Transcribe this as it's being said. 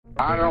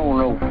I don't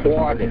know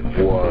what it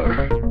was.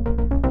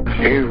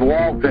 He's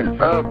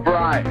walking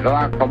upright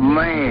like a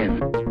man.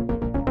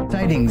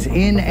 Sightings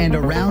in and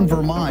around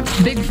Vermont.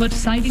 Bigfoot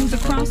sightings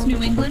across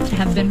New England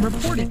have been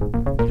reported.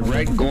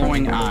 Red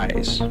glowing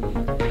eyes,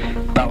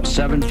 about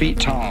 7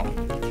 feet tall.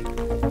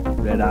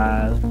 Red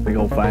eyes, big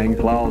old fang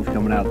claws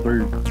coming out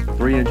through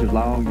 3 inches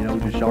long,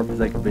 just sharp as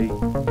they can be.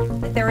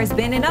 There has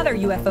been another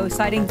UFO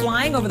sighting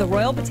flying over the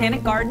Royal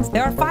Botanic Gardens.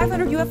 There are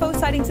 500 UFO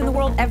sightings in the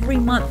world every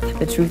month.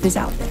 The truth is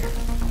out there.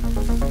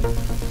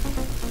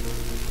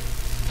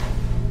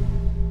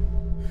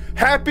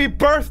 Happy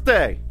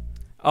birthday!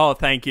 Oh,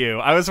 thank you.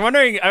 I was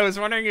wondering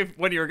if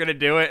when you were going to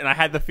do it, and I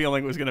had the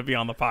feeling it was going to be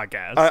on the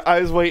podcast.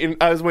 I was waiting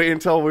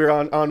until we were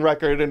on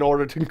record in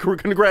order to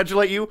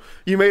congratulate you.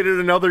 You made it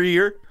another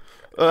year.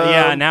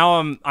 Yeah, now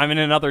I'm in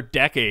another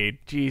decade.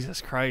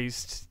 Jesus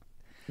Christ.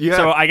 Yeah.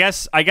 So I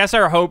guess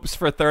our hopes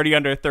for 30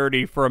 under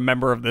 30 for a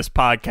member of this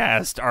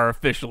podcast are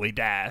officially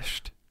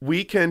dashed.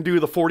 We can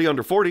do the 40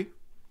 under 40.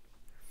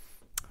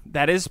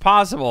 That is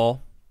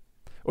possible.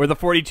 Or the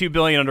 42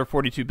 billion under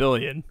 42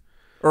 billion.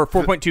 Or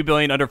 4.2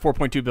 billion under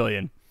 4.2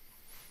 billion.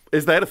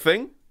 Is that a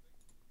thing?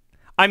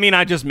 I mean,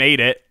 I just made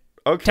it.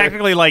 Okay.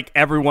 Technically, like,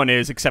 everyone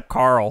is except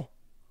Carl.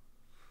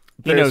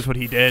 He knows what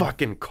he did.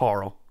 Fucking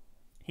Carl.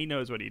 He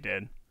knows what he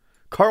did.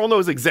 Carl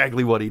knows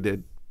exactly what he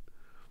did.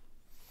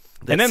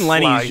 And then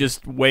Lenny's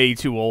just way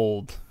too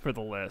old for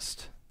the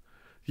list.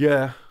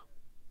 Yeah.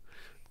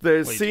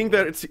 Seeing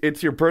that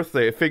it's your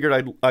birthday, I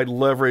figured I'd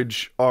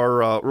leverage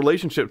our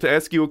relationship to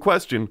ask you a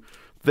question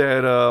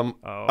that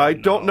I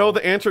don't know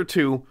the answer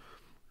to,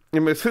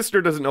 and my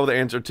sister doesn't know the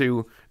answer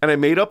to, and I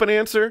made up an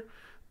answer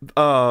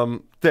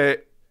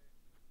that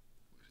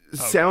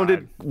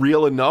sounded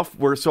real enough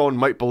where someone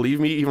might believe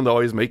me, even though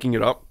I was making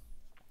it up.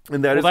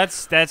 And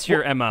that's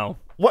your MO.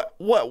 What's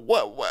an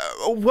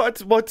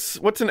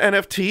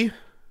NFT?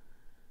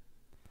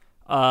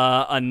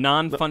 A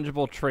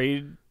non-fungible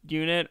trade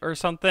unit or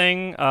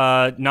something.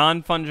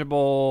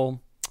 Non-fungible.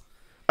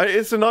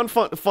 It's a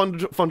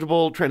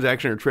non-fungible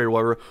transaction or trade or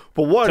whatever.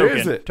 But what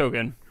is it?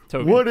 Token.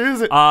 What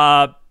is it?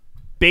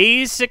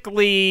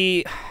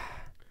 Basically,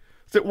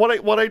 so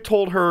what I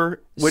told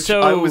her, which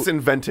I was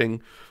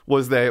inventing,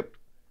 was that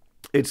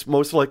it's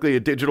most likely a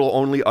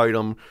digital-only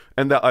item,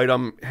 and that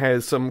item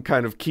has some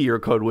kind of key or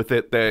code with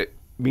it that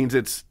means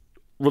it's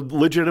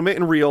legitimate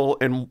and real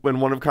and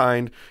one of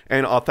kind,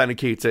 and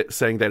authenticates it,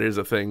 saying that it is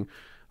a thing.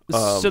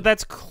 So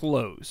that's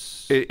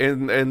close.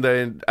 And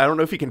then I don't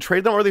know if you can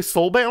trade them. Are they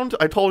soul-bound?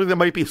 I told you they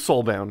might be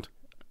soul-bound.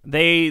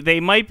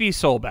 They might be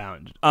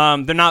soul-bound.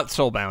 They're not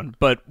soul-bound,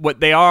 but what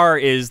they are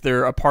is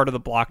they're a part of the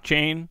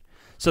blockchain.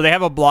 So they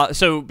have a block.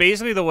 So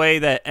basically, the way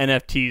that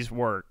NFTs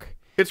work,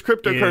 it's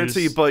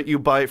cryptocurrency, but you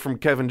buy it from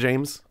Kevin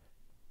James.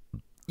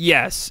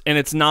 Yes, and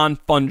it's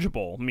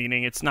non-fungible,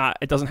 meaning it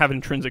doesn't have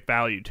intrinsic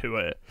value to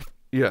it.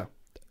 Yeah.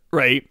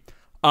 Right.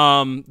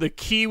 The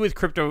key with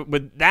crypto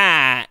with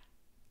that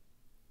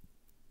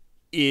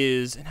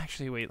is, and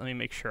actually, wait, let me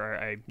make sure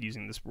I'm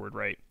using this word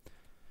right.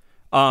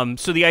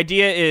 So the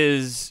idea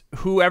is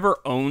whoever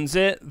owns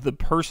it, the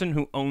person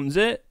who owns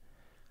it,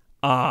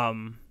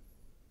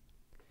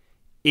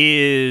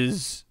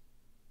 is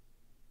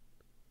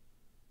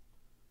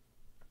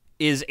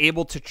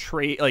able to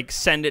trade, like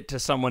send it to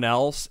someone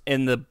else,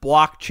 and the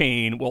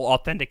blockchain will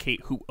authenticate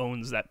who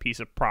owns that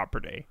piece of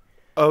property.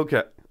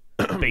 Okay.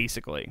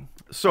 Basically.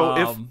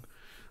 So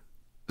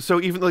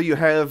even though you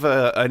have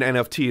an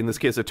NFT, in this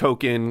case a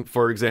token,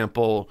 for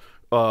example,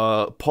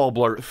 Paul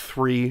Blart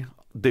 3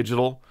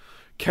 digital,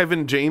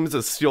 Kevin James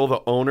is still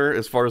the owner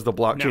as far as the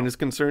blockchain is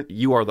concerned.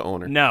 You are the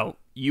owner. No,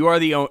 you are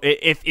the owner.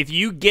 If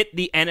you get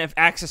the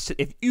access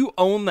to, if you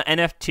own the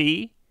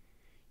NFT,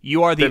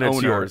 you are the owner.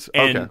 It's yours.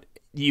 And okay.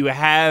 You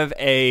have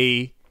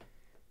a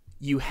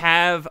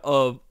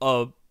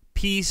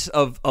piece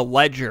of a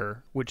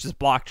ledger, which is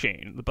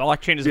blockchain. The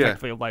blockchain is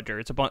effectively a ledger.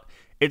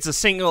 It's a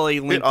singly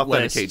linked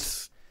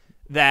list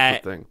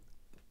that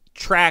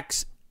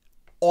tracks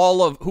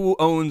all of who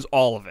owns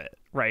all of it,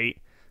 right?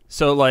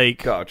 So,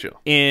 like, gotcha.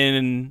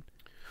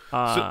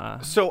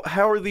 So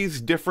how are these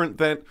different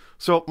than?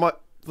 So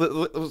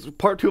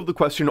part two of the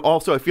question.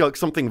 Also, I feel like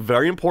something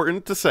very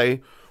important to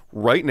say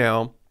right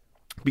now,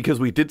 because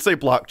we did say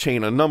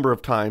blockchain a number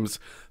of times.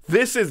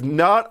 This is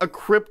not a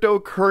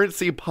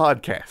cryptocurrency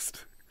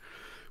podcast.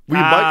 We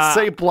might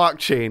say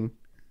blockchain,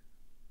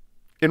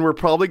 and we're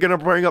probably going to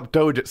bring up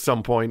Doge at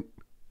some point.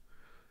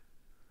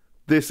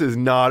 This is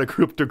not a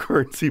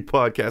cryptocurrency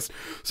podcast.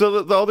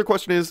 So the other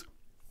question is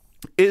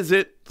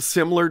it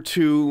similar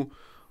to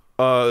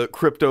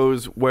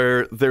cryptos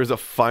where there's a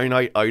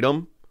finite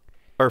item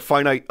or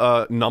finite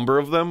number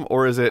of them,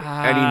 or is it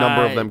any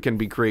number of them can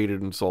be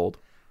created and sold?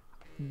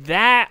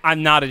 That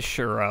I'm not as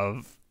sure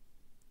of.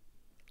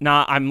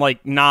 I'm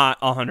like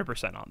not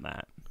 100% on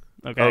that.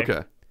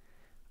 Okay.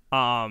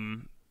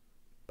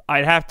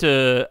 I'd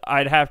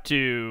have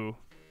to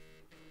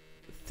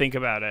think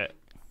about it.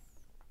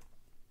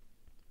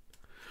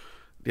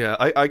 Yeah,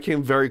 I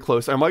came very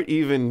close. I might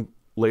even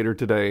later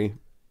today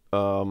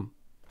boot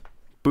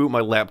my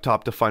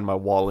laptop to find my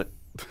wallet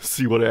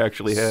see what I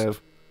actually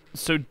have.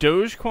 So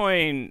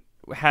Dogecoin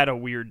had a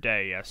weird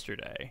day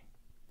yesterday.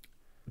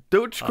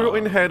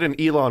 Dogecoin had an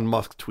Elon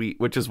Musk tweet,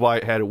 which is why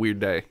it had a weird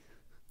day.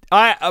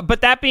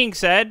 But that being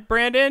said,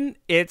 Brandon,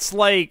 it's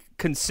like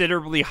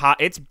considerably high.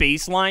 Its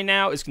baseline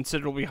now is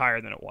considerably higher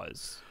than it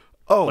was.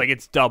 Oh, like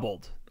it's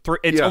doubled.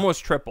 It's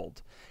almost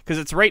tripled because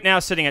it's right now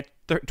sitting at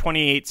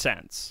 28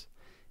 cents.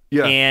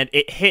 Yeah, and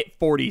it hit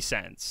 40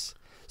 cents.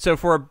 So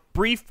for a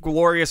brief,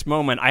 glorious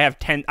moment, I had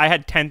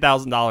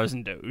 $10,000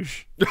 in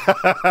Doge.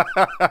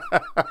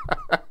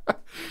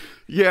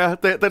 Yeah,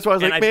 that's why I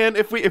was like, man,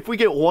 if we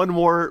get one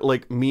more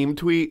like meme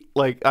tweet,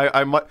 like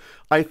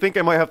I think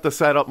I might have to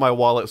set up my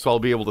wallet so I'll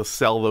be able to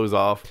sell those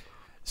off.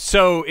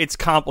 So it's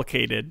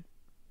complicated.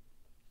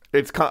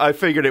 I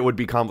figured it would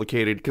be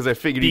complicated because I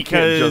figured you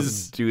can't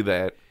just do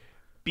that.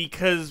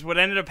 Because what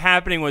ended up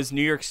happening was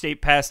New York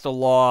State passed a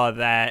law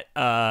that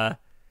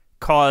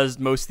caused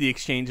most of the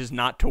exchanges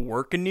not to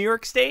work in New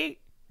York State.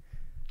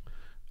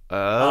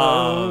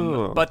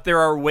 Oh. But there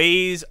are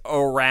ways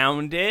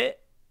around it.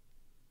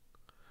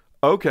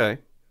 Okay.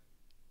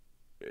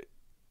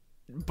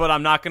 But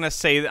I'm not going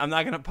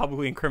to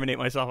publicly incriminate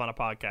myself on a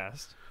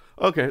podcast.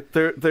 Okay.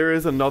 There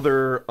is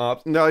another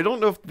now I don't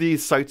know if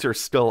these sites are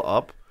still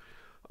up.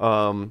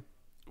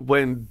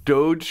 When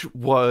Doge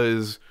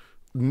was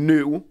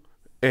new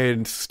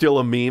and still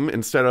a meme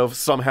instead of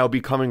somehow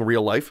becoming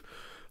real life.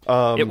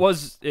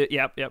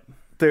 Yep.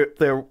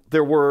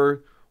 There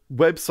were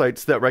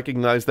websites that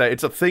recognize that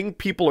it's a thing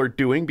people are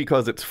doing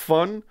because it's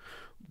fun,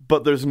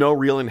 but there's no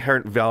real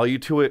inherent value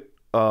to it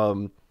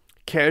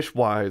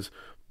cash-wise,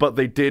 but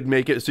they did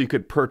make it so you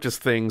could purchase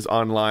things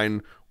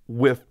online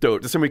with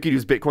Doge. Somebody could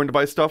use Bitcoin to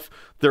buy stuff.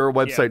 There are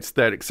websites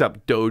that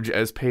accept Doge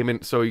as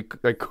payment, so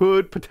I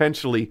could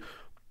potentially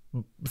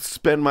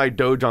spend my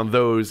Doge on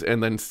those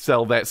and then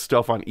sell that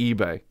stuff on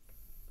eBay.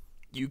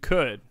 You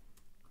could.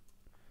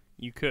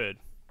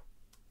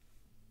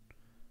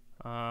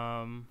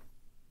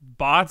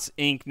 Bots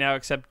Inc. now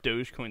accept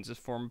Dogecoins as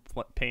form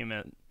of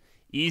payment.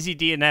 Easy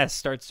DNS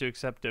starts to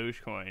accept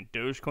Dogecoin.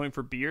 Dogecoin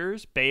for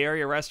beers. Bay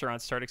Area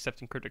restaurants start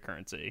accepting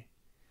cryptocurrency.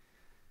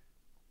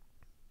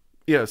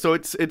 Yeah, so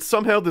it's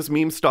somehow this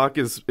meme stock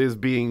is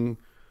being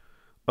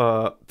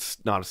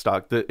it's not a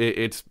stock.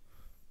 It's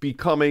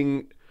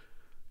becoming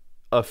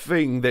a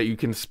thing that you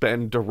can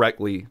spend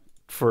directly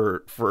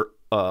for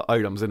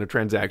items in a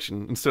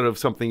transaction instead of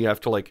something you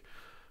have to like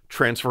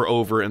transfer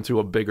over into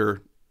a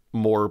bigger,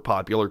 more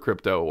popular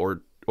crypto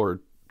or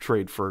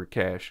trade for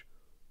cash.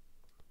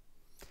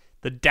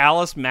 The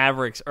Dallas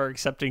Mavericks are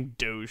accepting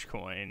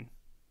Dogecoin.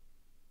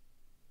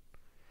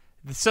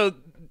 So,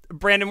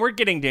 Brandon, we're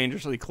getting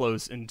dangerously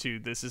close into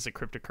this is a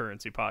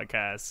cryptocurrency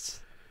podcast.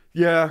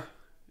 Yeah.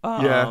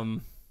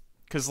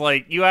 Because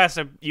like you asked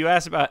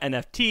about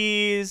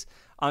NFTs,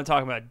 I'm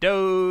talking about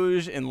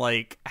Doge and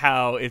like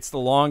how it's the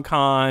long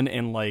con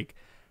and like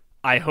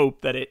I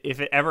hope that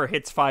if it ever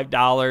hits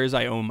 $5,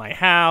 I own my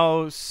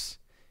house.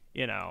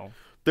 You know.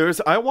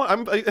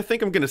 I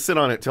think I'm gonna sit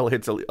on it till it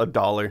hits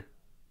 $1.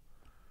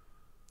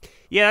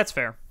 Yeah, that's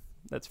fair.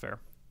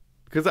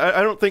 Because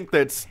I don't think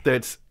that's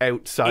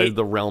outside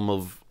the realm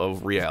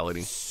of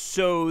reality.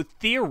 So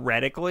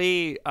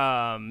theoretically,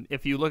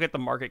 if you look at the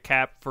market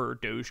cap for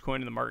Dogecoin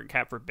and the market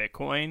cap for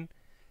Bitcoin,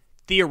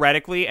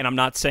 theoretically, and I'm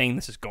not saying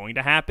this is going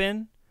to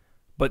happen,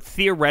 but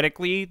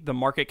theoretically, the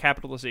market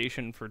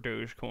capitalization for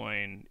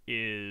Dogecoin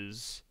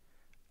is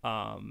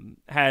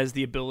has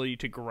the ability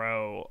to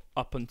grow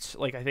up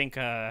until like I think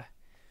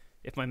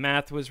if my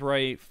math was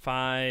right,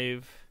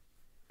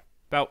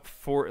 about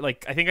 4,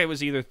 like I think it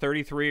was either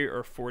 33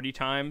 or 40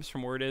 times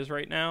from where it is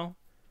right now.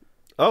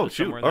 Oh, so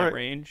shoot! Somewhere in that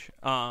range.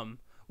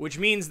 Which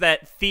means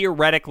that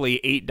theoretically,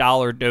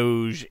 $8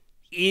 Doge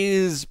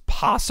is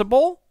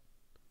possible.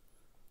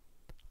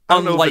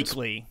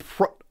 Unlikely.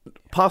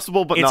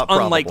 Possible, but it's not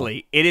probable.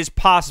 Unlikely. It is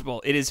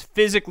possible. It is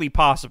physically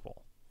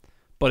possible,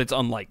 but it's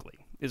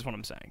unlikely. Is what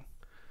I'm saying.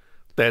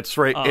 That's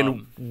right.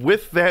 And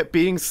with that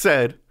being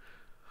said,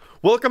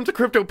 welcome to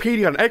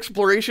Cryptopedia, an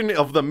exploration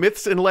of the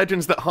myths and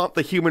legends that haunt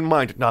the human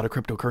mind. Not a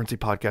cryptocurrency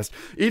podcast.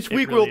 Each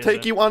week really we'll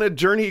take you on a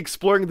journey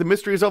exploring the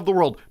mysteries of the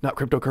world, not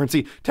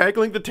cryptocurrency,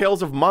 tackling the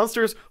tales of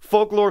monsters,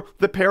 folklore,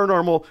 the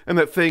paranormal, and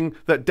that thing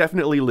that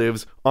definitely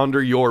lives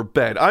under your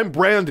bed. I'm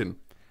Brandon.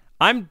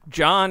 I'm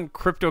John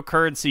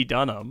Cryptocurrency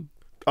Dunham.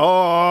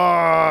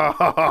 Oh,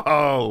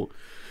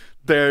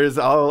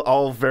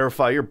 I'll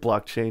verify your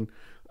blockchain.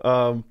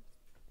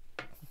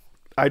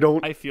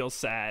 I feel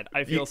sad.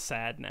 I feel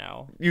sad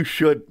now. You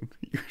should.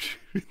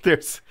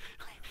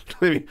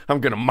 I'm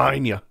gonna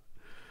mine you.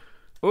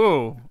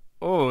 Oh,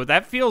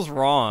 that feels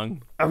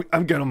wrong.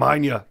 I'm gonna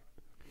mine you.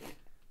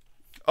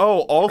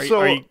 Oh,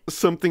 also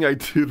something I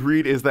did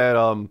read is that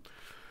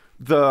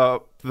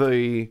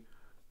the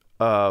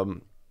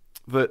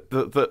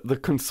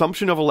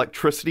consumption of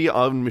electricity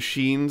on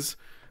machines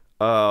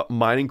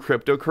mining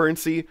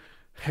cryptocurrency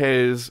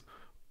has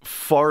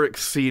far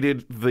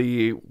exceeded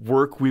the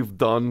work we've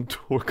done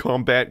to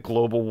combat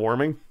global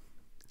warming.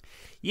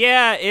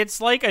 Yeah,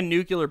 it's like a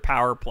nuclear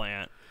power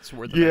plant. It's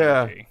worth of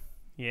energy.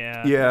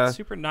 Yeah. It's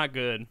super not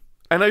good.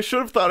 And I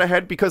should have thought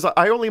ahead because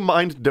I only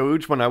mined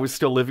Doge when I was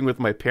still living with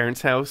my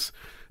parents' house,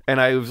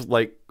 and I was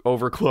like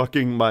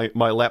overclocking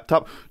my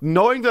laptop,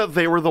 knowing that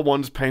they were the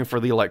ones paying for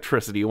the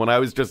electricity when I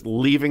was just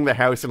leaving the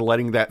house and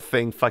letting that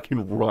thing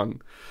fucking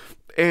run.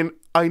 And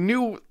I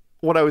knew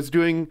what I was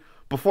doing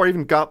before I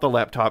even got the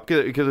laptop,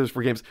 because it was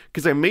for games,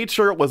 because I made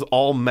sure it was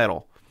all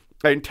metal.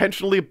 I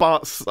intentionally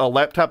bought a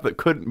laptop that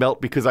couldn't melt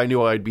because I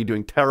knew I'd be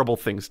doing terrible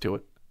things to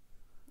it.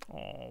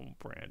 Oh,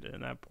 Brandon,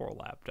 that poor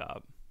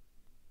laptop.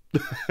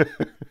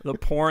 The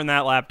porn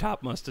that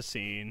laptop must have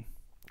seen.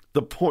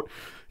 The porn...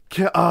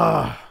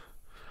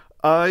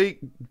 I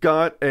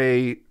got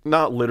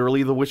not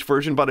literally the Wish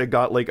version, but I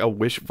got like a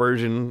Wish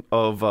version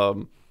of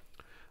a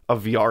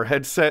VR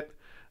headset.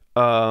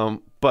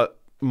 But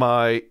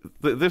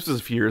this was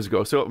a few years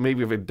ago, so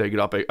maybe if I dig it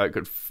up, I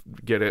could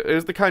get it.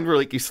 It's the kind where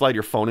like you slide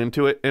your phone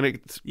into it and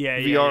it's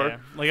VR. Yeah.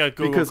 Like a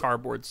Google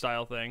Cardboard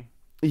style thing.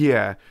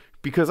 Yeah,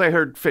 because I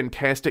heard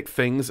fantastic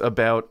things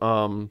about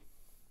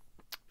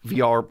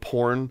VR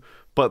porn,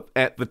 but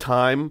at the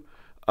time,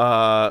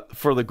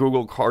 for the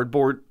Google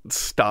Cardboard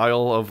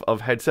style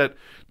of headset,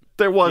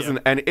 there wasn't,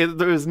 and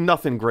there was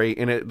nothing great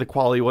in it. The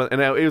quality was,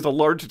 and it was a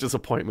large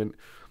disappointment.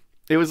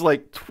 It was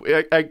like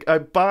I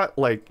bought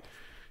like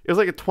it was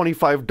like a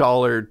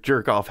 $25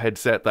 jerk off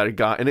headset that I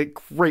got, and it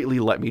greatly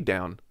let me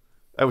down.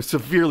 I was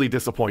severely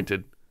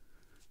disappointed.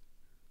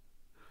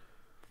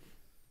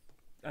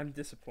 I'm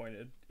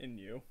disappointed in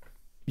you.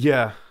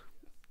 Yeah.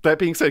 That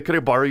being said, could I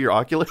borrow your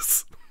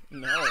Oculus?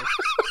 No.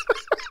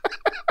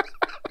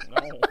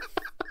 No.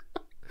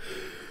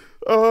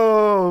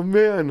 Oh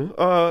man!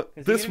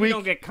 This week, you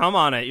don't get cum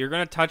on it. You're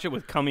gonna touch it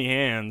with cummy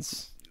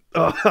hands.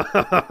 Oh,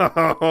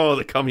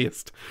 the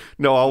cummiest.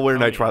 No, I'll wear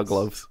nitrile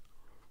gloves.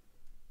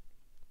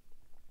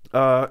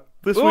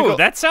 This week,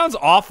 that sounds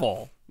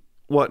awful.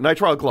 What,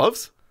 nitrile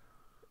gloves?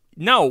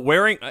 No,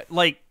 wearing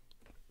like.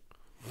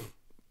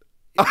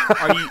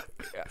 Are you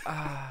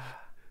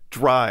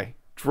dry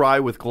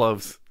with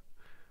gloves?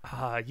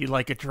 You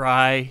like it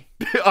dry?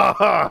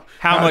 How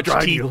much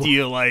teeth do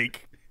you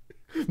like?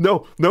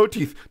 No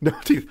teeth.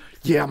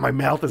 Yeah, my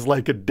mouth is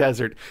like a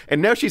desert.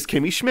 And now she's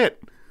Kimmy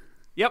Schmidt.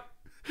 Yep.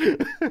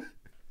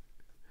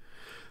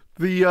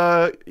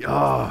 The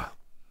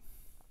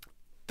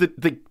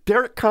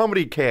Derek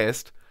Comedy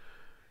Cast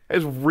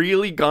has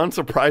really gone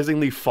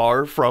surprisingly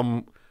far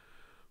from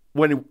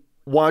when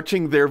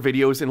watching their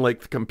videos in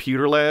like the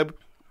computer lab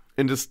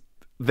and just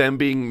them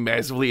being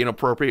massively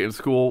inappropriate in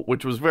school,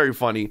 which was very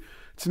funny,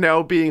 to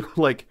now being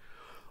like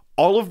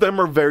all of them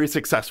are very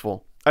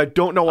successful. I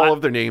don't know all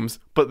of their names,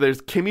 but there's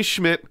Kimmy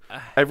Schmidt.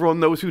 Everyone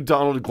knows who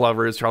Donald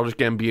Glover is, Childish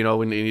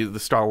Gambino, and the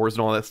Star Wars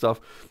and all that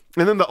stuff.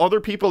 And then the other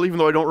people, even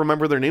though I don't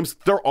remember their names,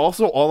 they're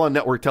also all on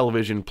network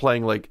television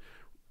playing like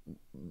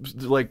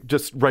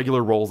just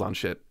regular roles on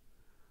shit.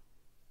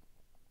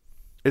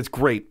 It's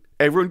great.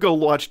 Everyone go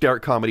watch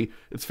Derek Comedy.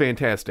 It's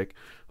fantastic.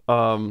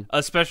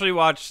 Especially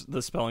watch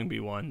the Spelling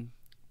Bee one.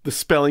 The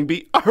Spelling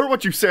Bee? I heard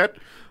what you said.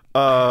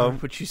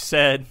 What you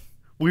said.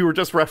 We were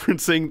just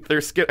referencing their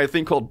skit, I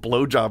think, called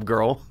Blowjob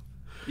Girl.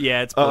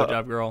 Yeah, it's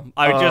Blowjob Girl.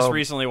 I just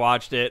recently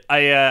watched it.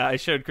 I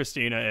showed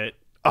Christina it.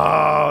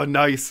 Oh,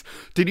 nice.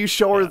 Did you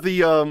show her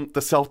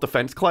the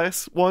self-defense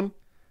class one?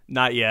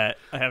 Not yet.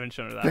 I haven't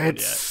shown her that one yet.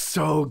 That's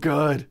so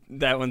good.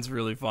 That one's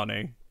really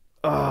funny.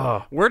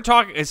 We're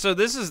talking. So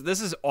this is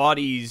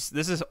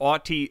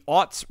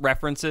aughts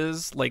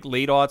references, like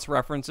late aughts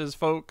references,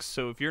 folks.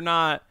 So if you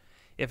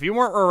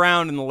weren't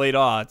around in the late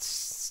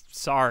aughts,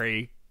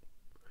 sorry.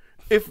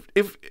 If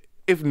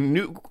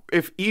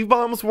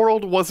E-Bombs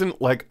World wasn't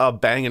like a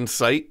banging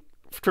site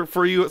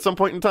for you at some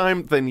point in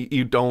time, then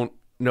you don't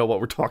know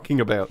what we're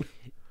talking about.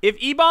 If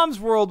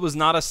E-Bombs World was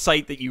not a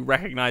site that you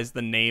recognize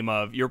the name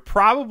of, you're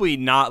probably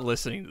not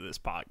listening to this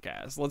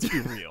podcast. Let's be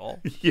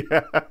real.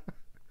 Yeah.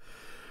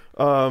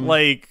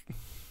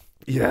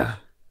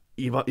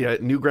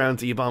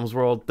 Newgrounds, E-Bombs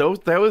World.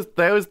 That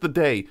was the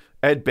day.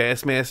 Ed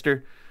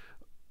Bassmaster.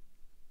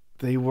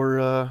 They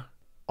were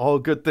all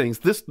good things.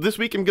 This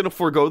week I'm gonna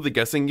forego the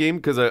guessing game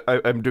because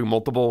I'm doing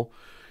multiple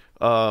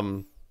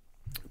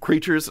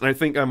creatures, and I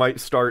think I might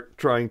start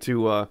trying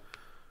to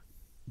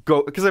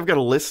go, because I've got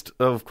a list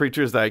of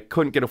creatures that I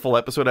couldn't get a full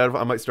episode out of.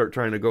 I might start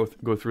trying to go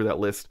through that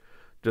list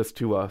just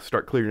to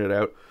start clearing it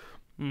out.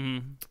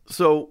 Mm-hmm.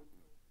 So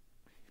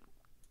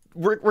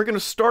we're going to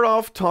start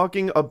off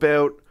talking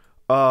about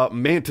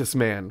Mantis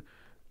Man,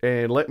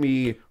 and let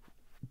me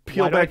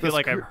peel back. I feel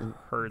like I've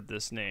heard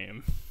this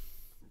name.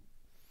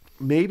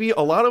 Maybe a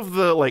lot of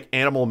the like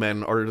animal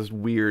men are just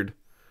weird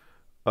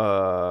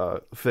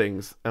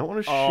things. I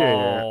want to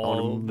share.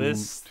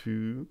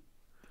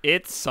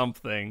 It's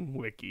something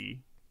wiki.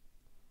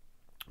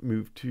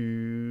 Move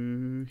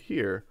to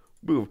here.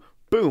 Move.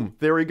 Boom.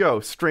 There we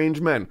go.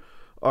 Strange men.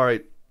 All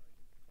right.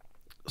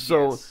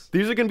 So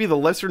these are going to be the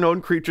lesser known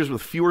creatures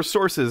with fewer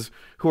sources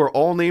who are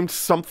all named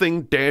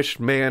something dash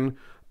man,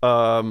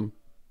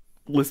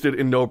 listed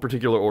in no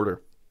particular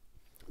order.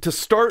 To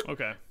start,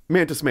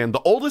 Mantis Man. The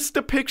oldest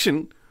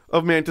depiction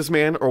of Mantis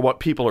Man, or what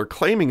people are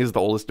claiming is the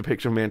oldest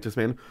depiction of Mantis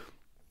Man,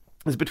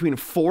 is between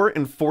 4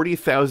 and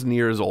 40,000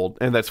 years old,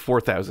 and that's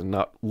 4,000,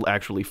 not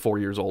actually 4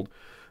 years old,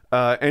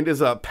 and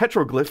is a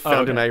petroglyph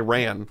found in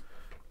Iran.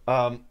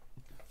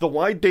 The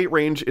wide date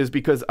range is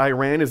because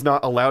Iran is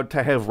not allowed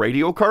to have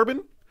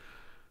radiocarbon,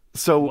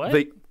 so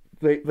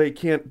they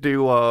can't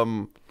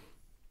do.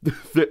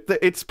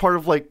 It's part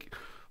of like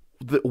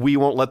we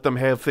won't let them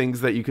have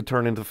things that you could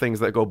turn into things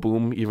that go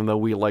boom, even though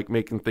we like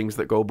making things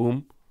that go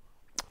boom.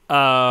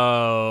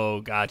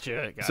 Oh,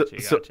 gotcha.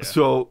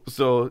 So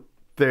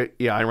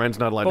Iran's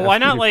not allowed. But to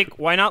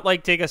why not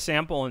like take a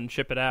sample and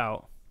ship it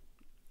out?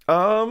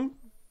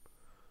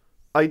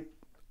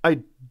 I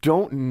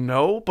don't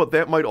know, but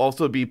that might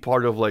also be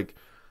part of like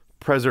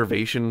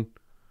preservation.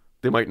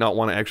 They might not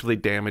want to actually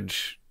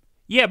damage.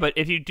 Yeah, but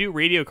if you do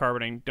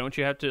radiocarboning, don't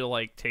you have to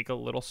like take a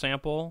little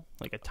sample,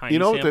 like a tiny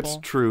sample? That's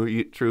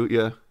true. True,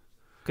 yeah.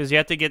 Because you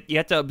have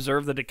to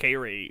observe the decay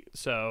rate.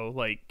 So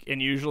like,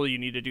 and usually you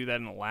need to do that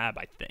in a lab,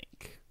 I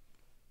think.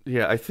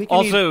 Yeah, I think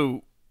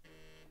also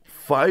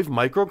 5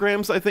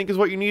 micrograms, I think, is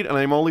what you need, and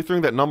I'm only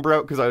throwing that number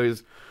out because I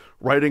was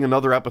writing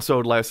another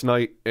episode last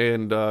night,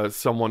 and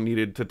someone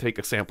needed to take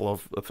a sample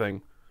of the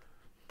thing.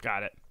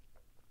 Got it.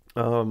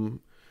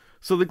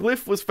 So the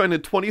glyph was found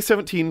in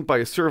 2017 by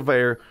a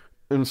surveyor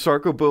in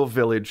Sarkobil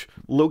village,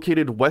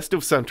 located west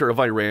of center of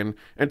Iran,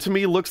 and to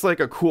me looks like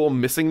a cool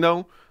missing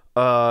though.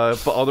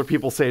 But other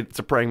people say it's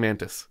a praying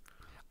mantis.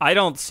 I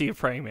don't see a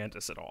praying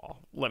mantis at all.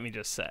 Let me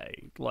just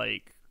say,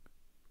 like,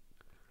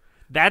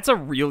 that's a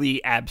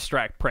really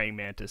abstract praying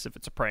mantis. If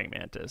it's a praying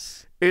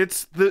mantis,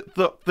 it's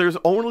there's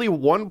only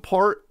one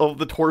part of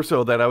the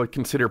torso that I would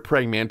consider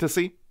praying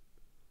mantis-y.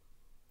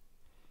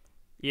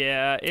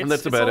 Yeah, and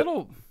that's about it.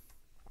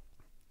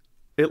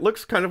 It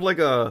looks kind of like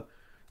a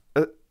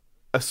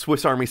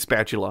Swiss Army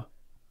spatula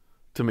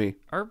to me.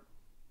 Are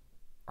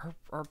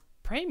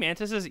praying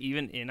mantises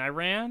even in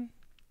Iran?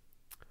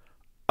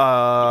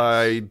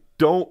 I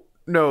don't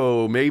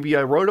know. Maybe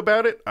I wrote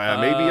about it.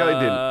 Maybe I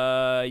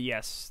didn't.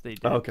 Yes, they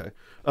did. Okay.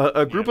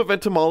 A group of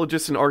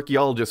entomologists and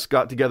archaeologists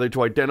got together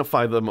to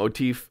identify the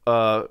motif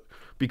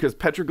because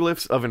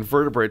petroglyphs of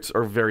invertebrates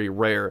are very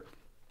rare.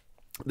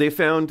 They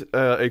found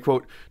a,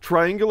 quote,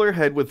 triangular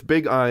head with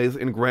big eyes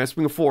and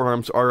grasping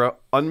forearms are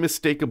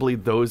unmistakably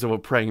those of a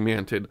praying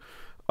mantid.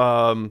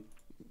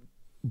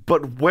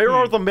 But where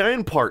are the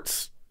man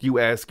parts, you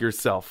ask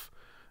yourself?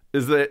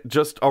 Is that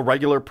just a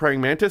regular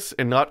praying mantis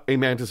and not a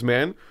mantis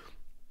man?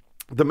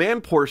 The man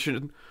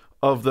portion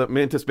of the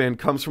mantis man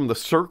comes from the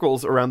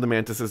circles around the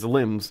mantis's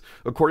limbs.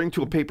 According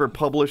to a paper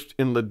published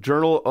in the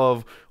Journal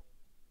of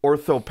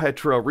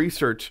Orthopetra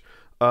Research,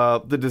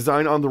 the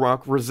design on the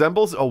rock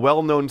resembles a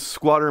well-known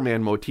squatter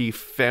man motif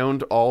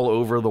found all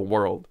over the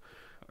world.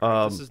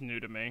 This is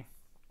new to me.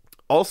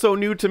 Also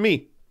new to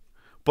me,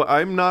 but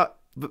I'm not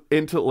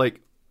into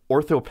like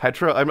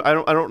Orthopetra. I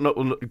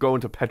don't go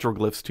into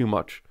petroglyphs too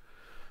much.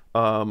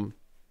 Oh,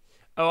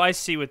 I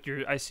see what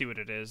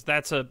it is.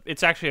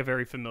 It's actually a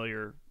very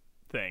familiar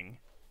thing.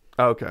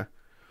 Okay.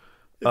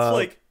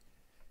 It's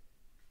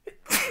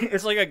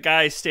it's like a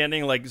guy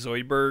standing like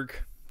Zoidberg.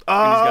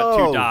 Oh, and he's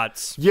got 2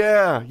 dots.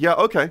 Yeah,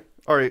 okay.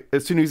 All right.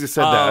 As soon as you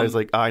said that, I was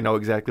like, I know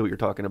exactly what you're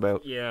talking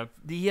about.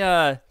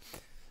 Yeah.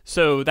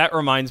 So that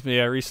reminds me,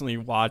 I recently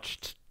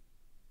watched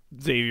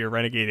Xavier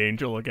Renegade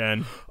Angel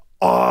again.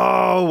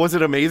 Oh, was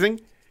it amazing?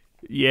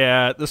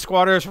 Yeah, the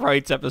Squatters'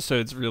 Rights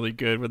episode's really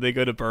good, where they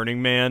go to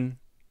Burning Man.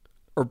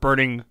 Or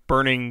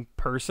Burning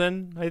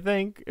Person, I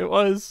think it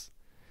was.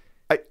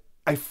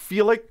 I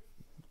feel like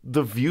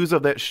the views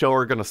of that show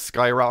are going to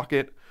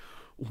skyrocket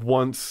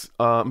once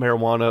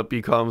marijuana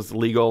becomes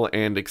legal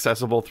and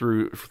accessible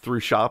through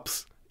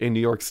shops in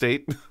New York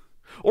State.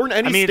 Or in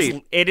any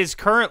state. It is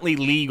currently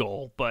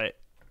legal, but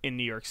in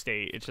New York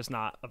State, it's just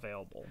not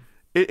available.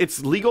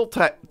 It's legal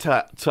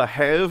to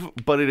have,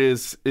 but it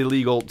is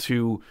illegal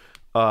to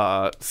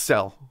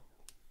sell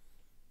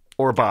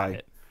or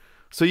buy.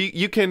 So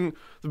you can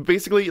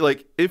basically,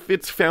 like, if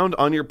it's found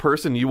on your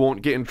person, you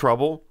won't get in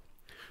trouble.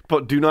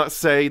 But do not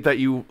say that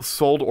you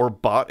sold or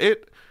bought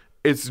it.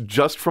 It's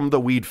just from the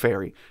weed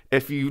fairy.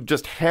 If you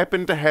just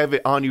happen to have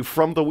it on you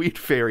from the weed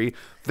fairy,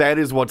 that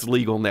is what's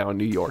legal now in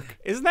New York.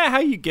 Isn't that how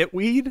you get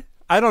weed?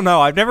 I don't know.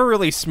 I've never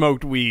really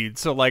smoked weed,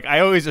 so like I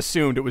always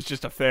assumed it was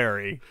just a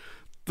fairy.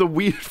 The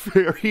weed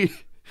fairy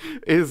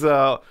is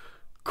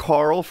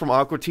Carl from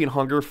Aqua Teen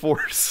Hunger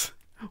Force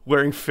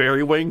wearing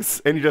fairy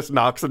wings, and he just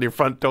knocks on your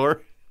front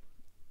door.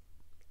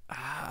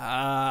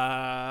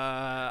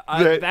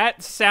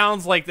 That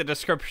sounds like the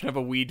description of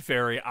a weed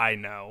fairy I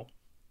know.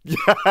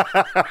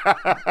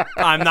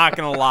 I'm not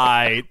gonna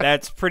lie,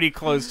 that's pretty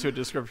close to a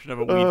description of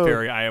a weed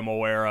fairy I am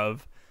aware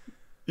of.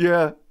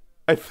 Yeah.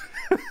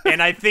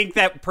 And I think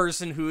that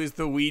person who is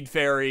the weed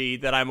fairy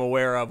that I'm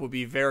aware of would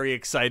be very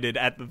excited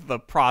at the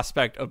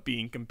prospect of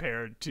being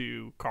compared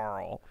to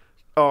Carl.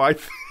 Oh, I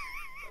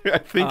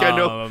think I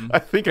know. I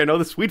think I know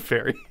this weed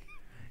fairy.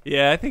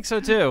 Yeah, I think so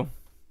too.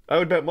 I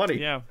would bet money.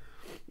 Yeah.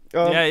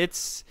 Yeah,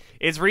 it's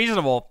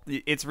reasonable.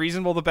 It's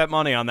reasonable to bet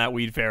money on that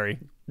weed fairy.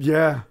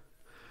 Yeah.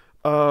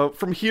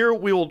 From here,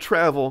 we will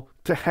travel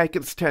to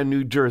Hackettstown,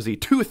 New Jersey,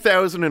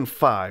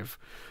 2005.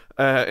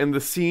 And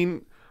the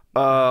scene.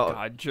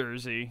 God,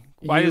 Jersey.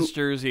 Why does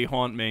Jersey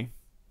haunt me?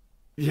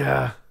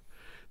 Yeah.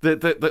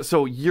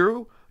 So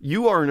you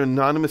are an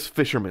anonymous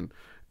fisherman,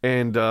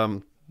 and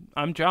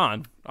I'm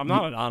John. I'm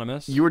not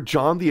anonymous. You are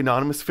John, the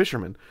anonymous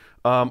fisherman.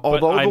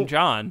 Although I'm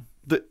John.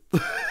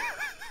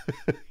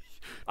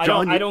 I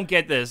don't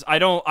get this.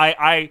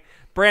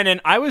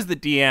 Brandon, I was the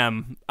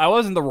DM. I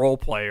wasn't the role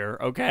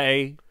player,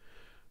 okay?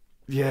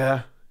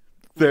 Yeah.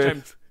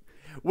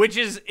 Which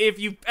is, if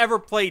you've ever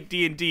played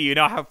D&D, you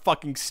know how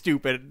fucking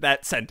stupid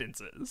that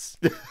sentence is.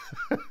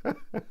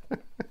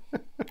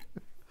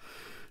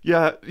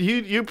 Yeah,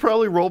 you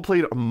probably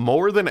roleplayed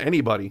more than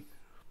anybody.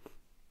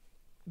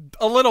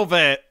 A little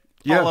bit.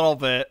 Yeah. A little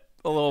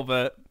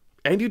bit.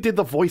 And you did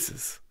the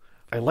voices.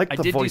 I like the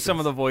voices. I did do some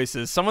of the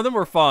voices. Some of them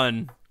were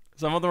fun.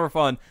 Some of them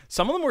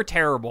were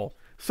terrible.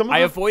 I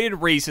avoided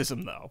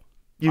racism, though.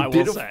 You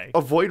did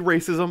avoid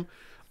racism.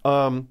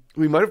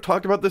 We might have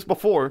talked about this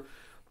before.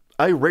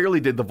 I rarely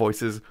did the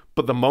voices,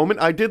 but the moment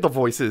I did the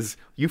voices,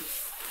 you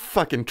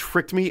fucking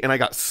tricked me, and I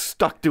got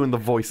stuck doing the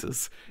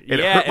voices. It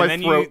hurt my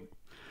throat.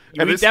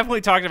 We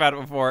definitely talked about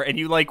it before, and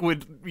you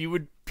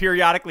would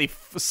periodically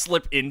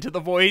slip into the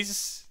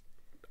voice.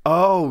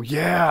 Oh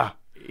yeah.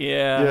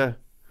 Yeah.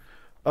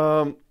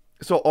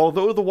 So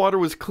although the water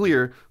was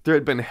clear, there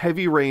had been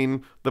heavy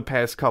rain the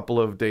past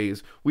couple of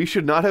days. We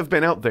should not have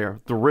been out there.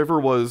 The river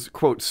was,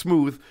 quote,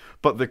 smooth,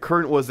 but the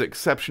current was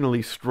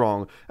exceptionally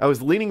strong. I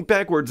was leaning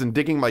backwards and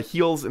digging my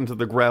heels into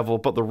the gravel,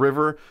 but the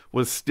river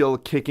was still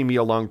kicking me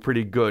along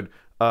pretty good.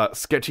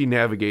 Sketchy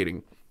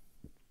navigating.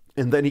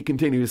 And then he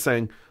continues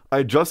saying,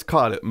 I just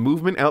caught it.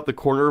 Movement out the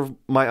corner of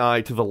my eye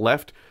to the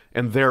left,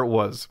 and there it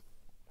was.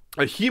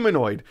 A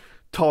humanoid,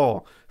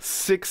 tall,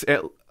 6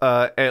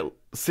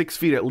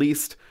 feet at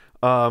least.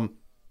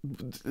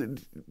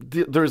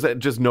 There's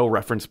just no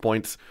reference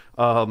points.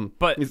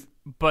 But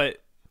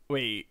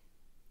wait,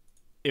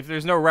 if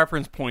there's no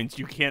reference points,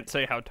 you can't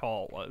say how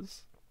tall it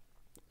was.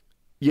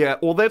 Yeah,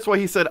 well, that's why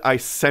he said I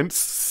sense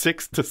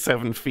 6 to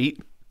 7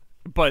 feet.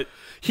 But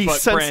he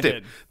sensed Brandon,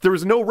 it. There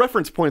was no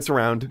reference points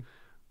around.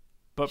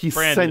 But he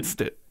Brandon,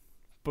 sensed it.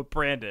 But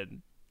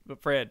Brandon.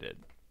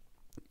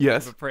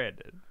 Yes. But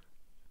Brandon.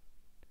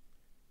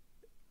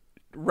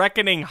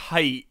 Reckoning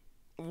height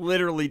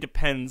literally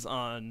depends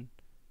on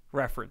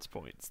reference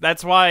points.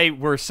 That's why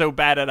we're so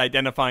bad at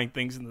identifying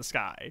things in the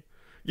sky.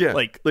 Yeah.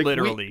 Like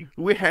literally.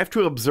 We have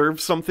to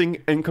observe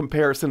something in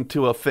comparison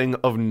to a thing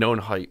of known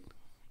height.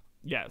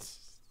 Yes.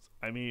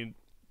 I mean,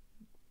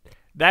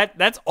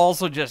 that's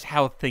also just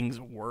how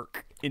things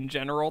work in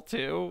general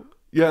too.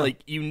 Yeah.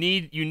 Like you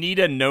need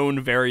a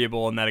known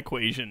variable in that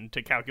equation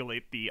to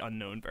calculate the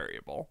unknown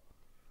variable.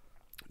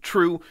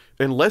 True,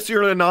 unless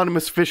you're an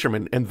anonymous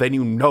fisherman, and then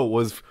you know it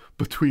was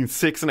between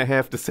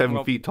 6.5 to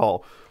 7 feet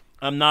tall.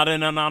 I'm not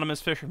an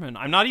anonymous fisherman.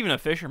 I'm not even a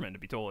fisherman, to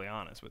be totally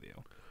honest with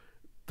you.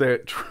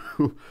 That's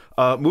true.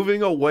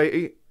 Moving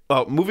away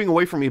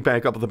from me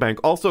back up the bank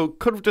also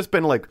could have just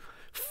been like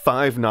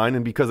 5'9",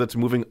 and because it's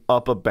moving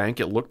up a bank,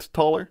 it looked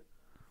taller.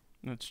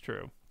 That's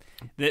true.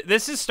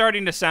 This is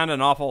starting to sound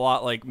an awful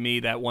lot like me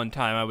that one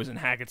time I was in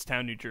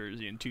Hackettstown, New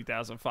Jersey in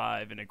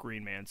 2005 in a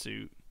Green Man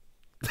suit.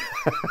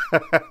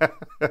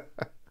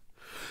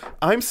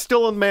 I'm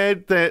still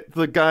mad that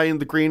the guy in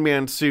the Green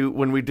Man suit,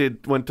 when we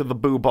went to the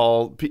Boo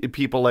Ball,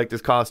 people liked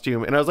his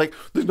costume, and I was like,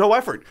 there's no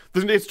effort.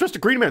 It's just a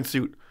Green Man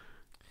suit.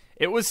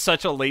 It was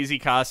such a lazy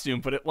costume,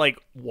 but it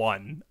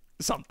won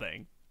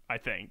something, I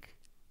think.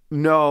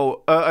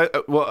 No,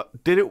 well,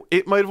 did it?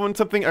 It might have won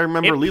something. I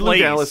remember Leeloo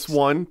Dallas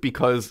won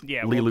because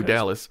Leeloo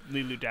Dallas.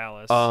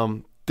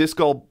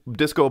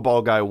 Disco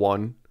Ball guy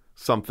won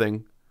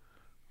something.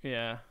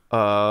 Yeah.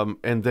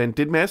 And then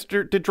did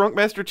Drunk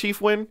Master Chief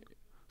win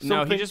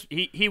something? No,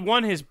 he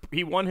won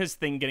his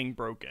thing getting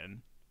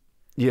broken.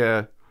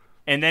 Yeah.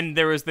 And then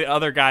there was the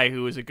other guy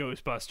who was a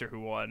Ghostbuster who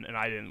won, and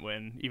I didn't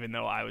win, even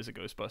though I was a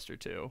Ghostbuster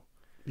too.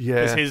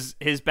 Yeah. Because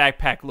his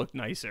backpack looked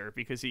nicer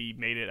because he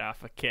made it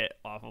off a kit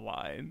off a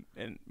line,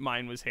 and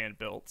mine was hand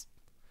built.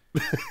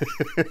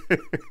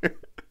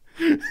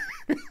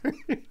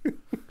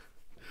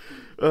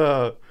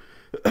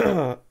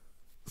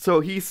 So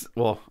he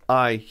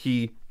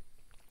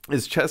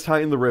is chest high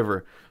in the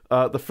river.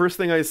 The first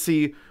thing I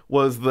see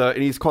was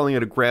and he's calling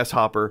it a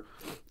grasshopper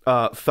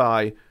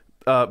thigh,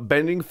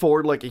 bending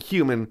forward like a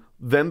human,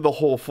 then the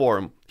whole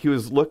form. He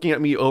was looking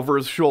at me over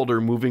his shoulder,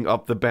 moving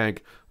up the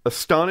bank,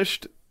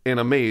 astonished and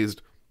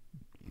amazed.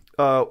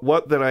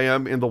 What that I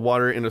am in the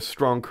water in a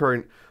strong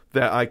current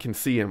that I can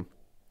see him.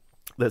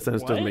 That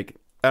sentence doesn't make.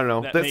 I don't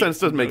know. That sentence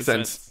doesn't make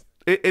sense.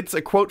 It's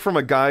a quote from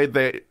a guy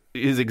that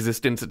his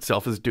existence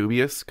itself is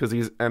dubious because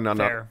he's an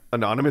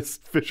anonymous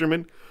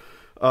fisherman.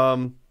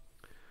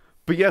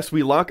 But yes,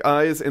 we lock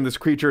eyes and this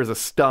creature is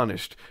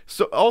astonished.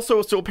 So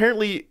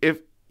apparently if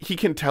he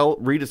can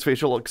read his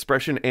facial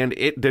expression and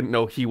it didn't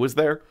know he was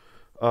there.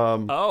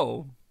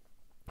 Because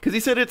he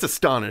said it's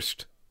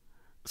astonished.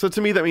 So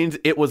to me that means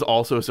it was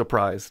also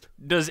surprised.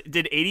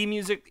 Did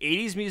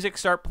 80s music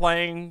start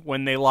playing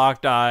when they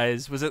locked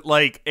eyes? Was it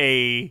like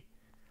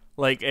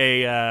Like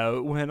a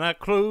When I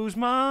Close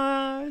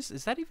My Eyes.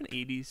 Is that even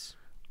 80s?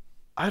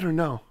 I don't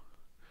know.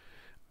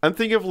 I'm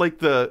thinking of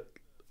like I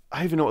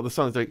even know what the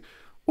song is like.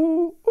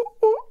 Ooh, ooh,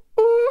 ooh,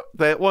 ooh,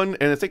 that one,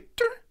 and it's like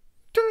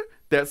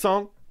that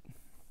song.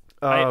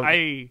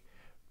 I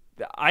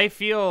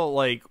feel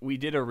like we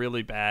did a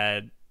really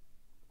bad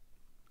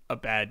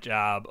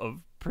job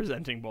of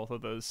presenting both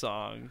of those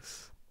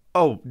songs.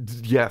 Oh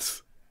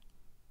yes.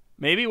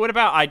 Maybe what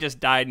about I Just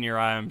Died in Your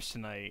Arms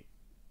Tonight?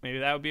 Maybe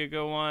that would be a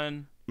good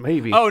one.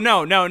 Maybe. Oh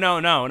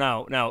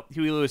no.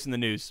 Huey Lewis in the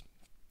News.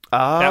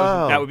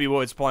 Oh. That would be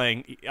what's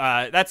playing.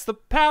 That's the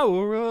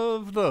power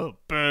of the.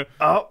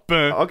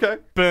 Okay.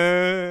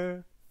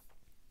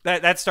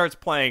 That starts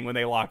playing when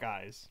they lock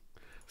eyes.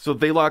 So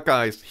they lock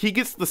eyes. He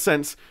gets the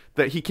sense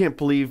that he can't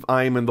believe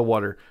I am in the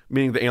water,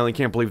 meaning the alien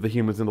can't believe the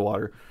human's in the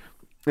water,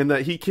 and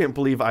that he can't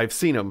believe I've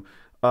seen him.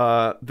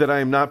 That I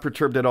am not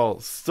perturbed at all.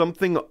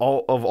 Something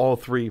of all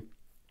three.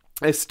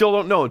 I still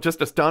don't know. Just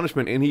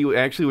astonishment, and he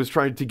actually was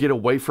trying to get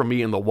away from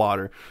me in the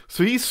water.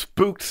 So he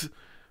spooked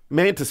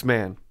Mantis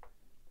Man.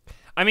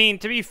 I mean,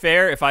 to be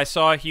fair, if I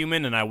saw a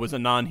human and I was a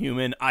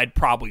non-human, I'd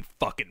probably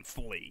fucking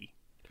flee.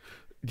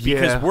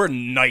 Because we're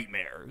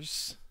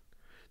nightmares.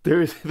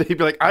 They'd be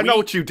like, I know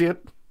what you did.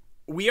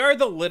 We are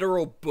the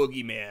literal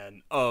boogeyman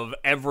of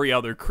every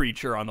other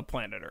creature on the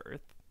planet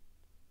Earth.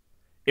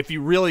 If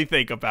you really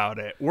think about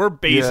it, we're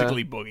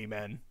basically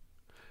boogeymen.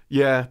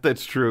 Yeah,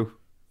 that's true.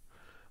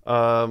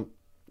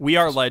 We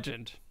are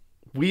legend.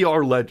 We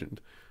are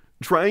legend.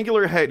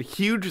 Triangular head,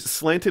 huge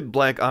slanted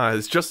black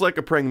eyes, just like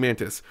a praying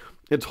mantis.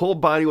 Its whole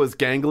body was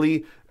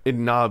gangly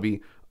and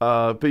knobby,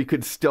 but you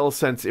could still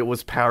sense it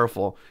was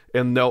powerful.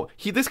 And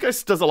this guy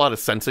does a lot of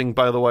sensing,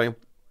 by the way.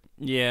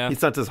 Yeah. He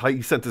senses height,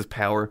 he senses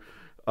power.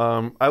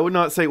 I would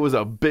not say it was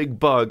a big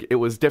bug. It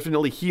was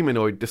definitely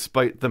humanoid,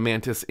 despite the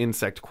mantis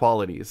insect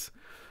qualities.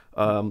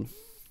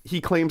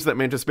 He claims that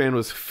Mantis Man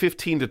was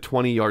 15 to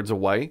 20 yards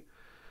away.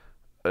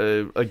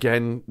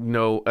 Again,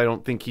 no, I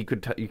don't think he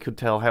could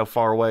tell how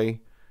far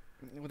away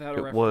without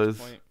a reference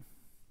point.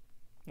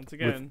 Once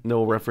again, with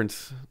no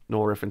reference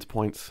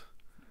points.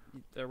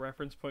 A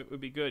reference point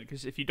would be good,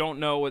 because if you don't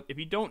know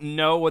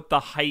what the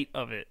height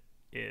of it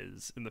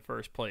is in the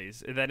first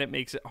place, then it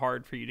makes it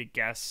hard for you to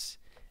guess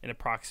and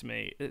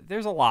approximate.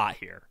 There's a lot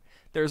here.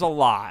 There's a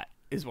lot,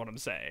 is what I'm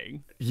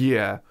saying.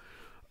 Yeah.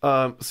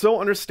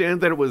 So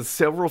understand that it was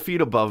several feet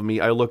above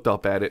me. I looked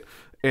up at it,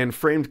 and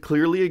framed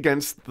clearly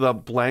against the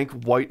blank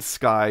white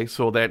sky.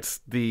 So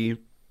that's the,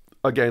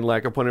 again,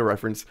 lack of point of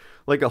reference,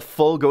 like a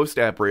full ghost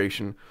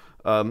apparition.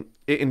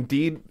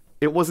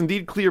 It was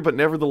indeed clear, but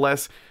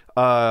nevertheless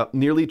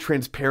nearly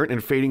transparent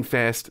and fading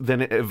fast.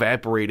 Then it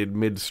evaporated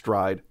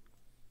mid-stride.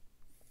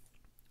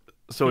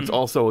 So it's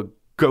also a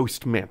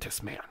ghost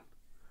Mantis Man.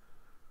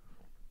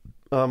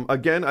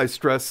 Again, I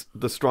stress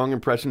the strong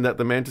impression that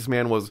the Mantis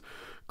Man was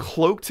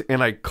cloaked,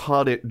 and I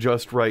caught it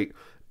just right.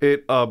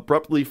 It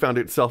abruptly found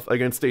itself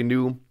against a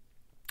new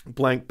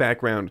blank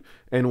background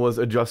and was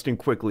adjusting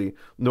quickly.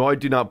 No, I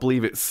do not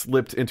believe it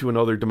slipped into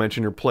another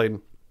dimension or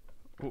plane.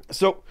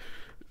 So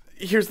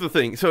here's the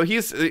thing. So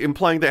he's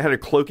implying that it had a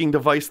cloaking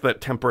device that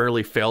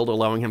temporarily failed,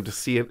 allowing him to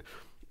see it.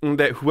 And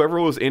that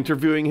whoever was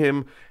interviewing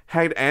him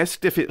had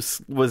asked if it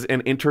was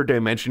an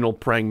interdimensional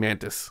praying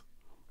mantis.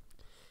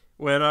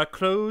 When I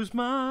close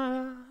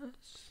my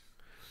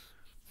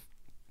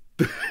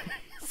eyes.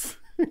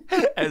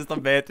 As the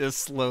mantis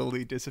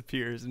slowly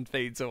disappears and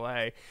fades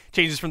away.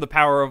 Changes from The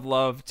Power of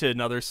Love to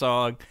another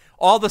song.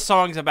 All the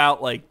songs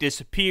about, like,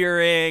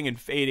 disappearing and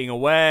fading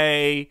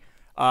away.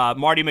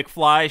 Marty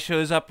McFly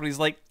shows up and he's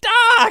like,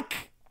 Doc!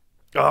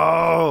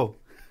 Oh!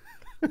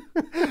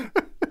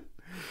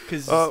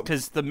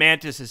 Because the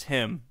mantis is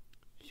him.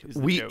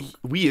 We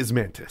is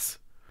Mantis.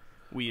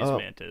 We is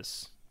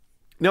Mantis.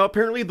 Now,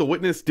 apparently the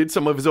witness did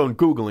some of his own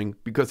Googling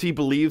because he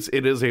believes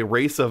it is a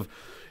race of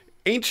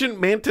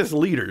ancient mantis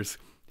leaders.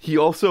 He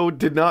also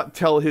did not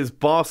tell his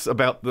boss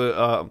about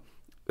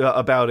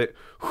it,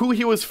 who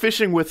he was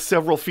fishing with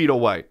several feet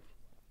away.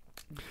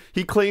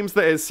 He claims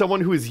that as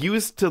someone who is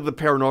used to the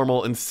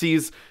paranormal and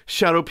sees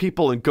shadow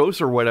people and ghosts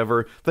or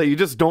whatever, that you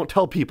just don't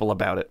tell people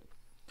about it.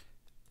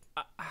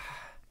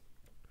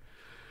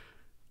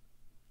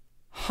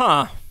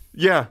 Huh.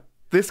 Yeah,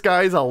 this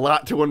guy's a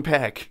lot to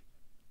unpack.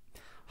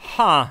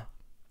 Huh.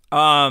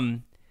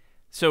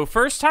 So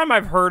first time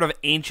I've heard of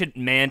ancient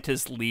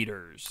mantis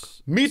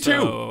leaders. Me too.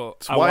 So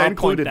That's why I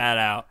included that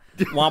out.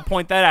 Want to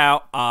point that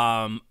out.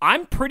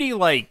 I'm pretty,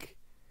 like,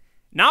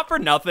 not for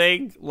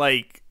nothing.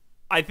 Like,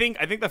 I think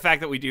the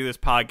fact that we do this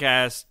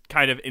podcast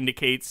kind of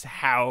indicates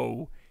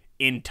how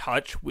in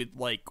touch with,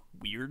 like,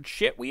 weird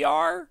shit we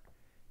are.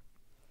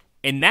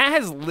 And that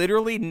has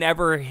literally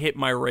never hit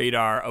my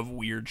radar of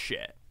weird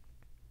shit.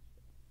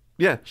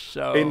 Yeah.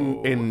 So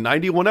in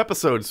 91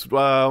 episodes,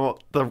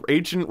 the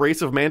ancient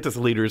race of mantis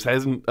leaders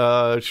hasn't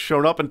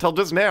shown up until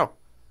just now.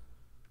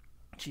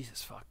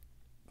 Jesus fuck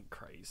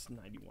Christ,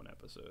 91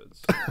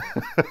 episodes.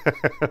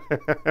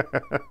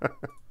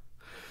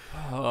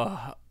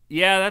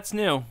 Yeah, that's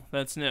new.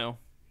 That's new.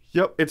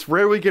 Yep, it's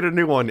rare we get a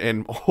new one,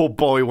 and oh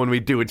boy, when we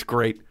do, it's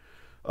great.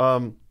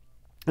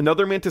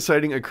 Another Mantis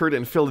sighting occurred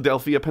in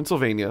Philadelphia,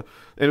 Pennsylvania,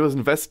 and it was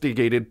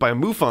investigated by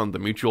MUFON, the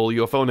Mutual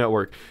UFO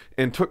Network,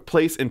 and took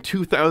place in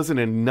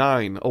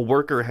 2009. A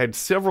worker had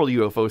several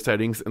UFO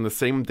sightings in the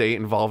same day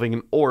involving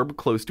an orb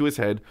close to his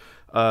head,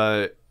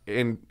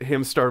 and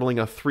him startling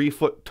a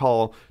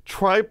 3-foot-tall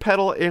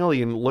tripedal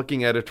alien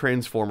looking at a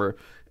transformer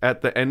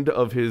at the end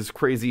of his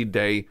crazy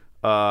day,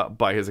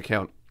 by his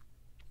account.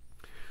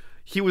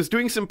 He was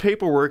doing some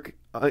paperwork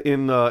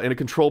in a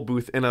control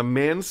booth, and a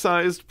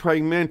man-sized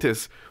praying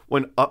mantis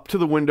went up to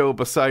the window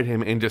beside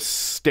him and just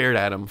stared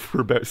at him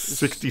for about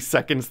 60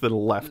 seconds, then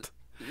left.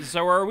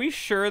 So are we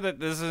sure that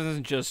this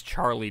isn't just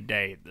Charlie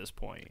Day at this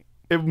point?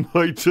 It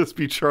might just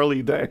be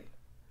Charlie Day.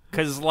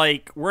 Because,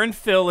 like, we're in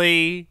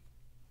Philly.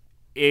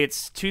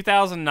 It's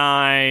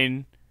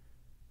 2009.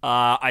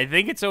 I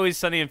think It's Always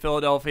Sunny in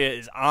Philadelphia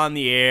is on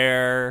the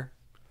air.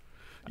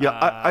 Yeah,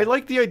 I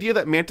like the idea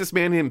that Mantis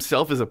Man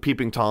himself is a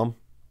peeping Tom.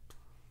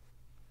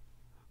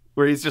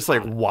 Where he's just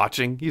like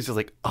watching. He's just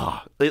like,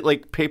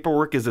 like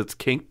paperwork is its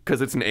kink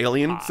because it's an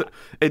alien. So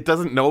it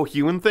doesn't know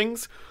human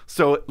things.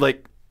 So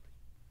like,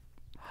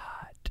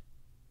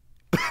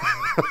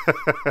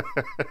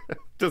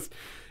 just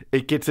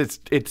it gets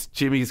its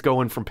Jimmy's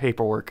going from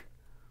paperwork.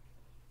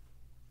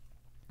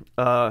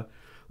 Let's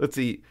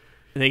see.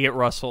 They get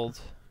rustled.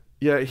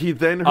 Yeah, he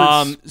then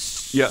heard.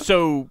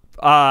 So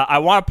I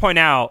want to point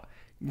out,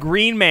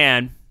 Green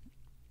Man.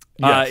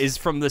 Yes. Is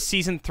from the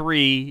season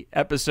 3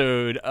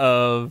 episode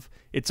of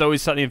It's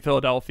Always Sunny in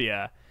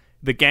Philadelphia.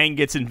 The gang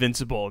gets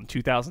invincible in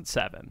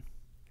 2007.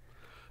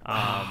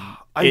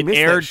 It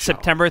aired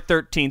September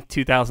 13th,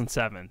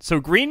 2007. So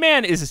Green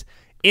Man is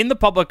in the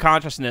public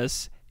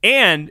consciousness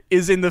and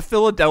is in the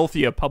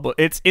Philadelphia public.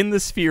 It's in the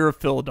sphere of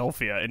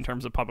Philadelphia in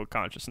terms of public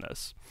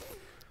consciousness.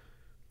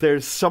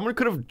 Someone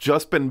could have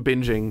just been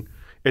binging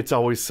It's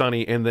Always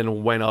Sunny and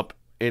then went up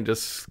and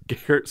just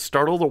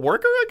startle the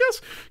worker, I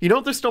guess? You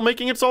know, they're still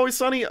making It's Always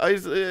Sunny?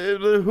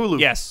 Hulu.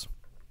 Yes,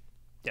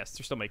 they're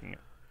still making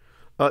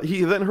it.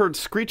 He then heard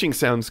screeching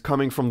sounds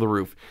coming from the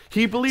roof.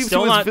 He believes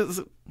still he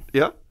was...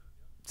 Yeah?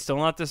 Still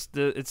not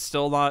it's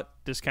still not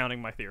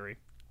discounting my theory.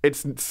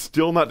 It's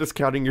still not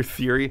discounting your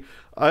theory.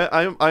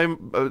 I'm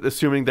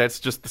assuming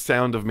that's just the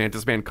sound of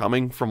Mantis Man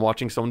coming from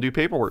watching someone do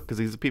paperwork because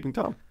he's a peeping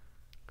Tom.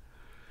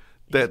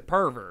 He's a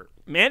pervert.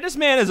 Mantis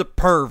Man is a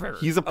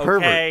pervert. He's a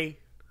pervert. Okay?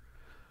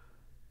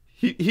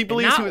 He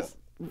believes he was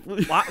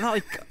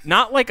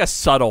not like a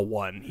subtle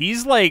one.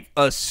 He's like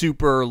a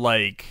super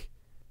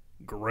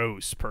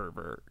gross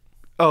pervert.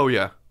 Oh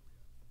yeah.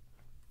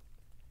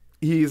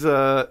 He's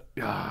I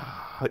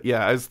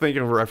was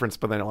thinking of a reference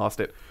but then I lost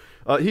it.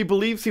 He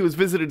believes he was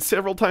visited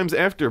several times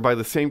after by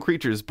the same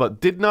creatures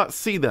but did not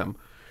see them.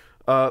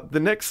 The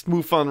next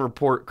MUFON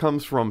report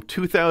comes from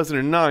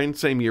 2009,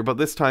 same year, but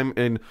this time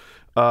in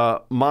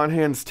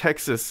Monhans,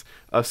 Texas,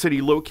 a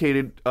city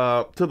located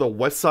to the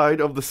west side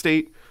of the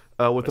state.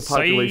 With a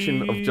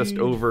population of just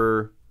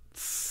over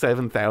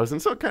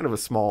 7,000, so kind of a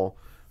small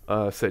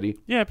city.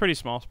 Yeah, pretty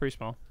small. It's pretty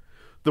small.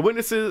 The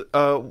witnesses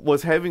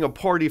was having a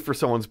party for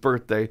someone's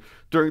birthday.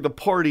 During the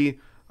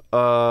party,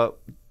 2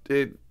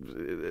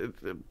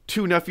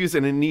 nephews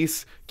and a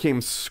niece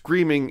came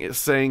screaming,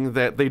 saying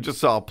that they just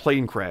saw a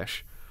plane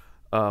crash.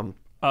 They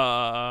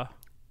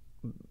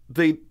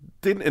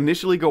didn't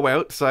initially go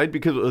outside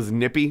because it was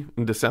nippy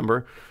in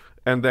December.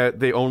 And that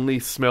they only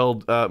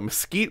smelled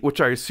mesquite, which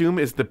I assume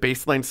is the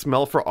baseline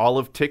smell for all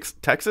of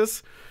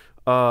Texas.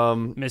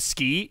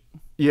 Mesquite?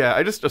 Yeah,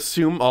 I just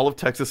assume all of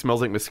Texas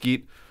smells like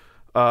mesquite.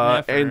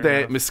 And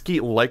that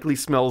mesquite likely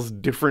smells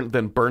different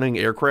than burning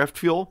aircraft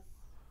fuel.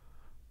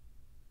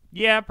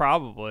 Yeah,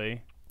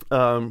 probably.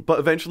 But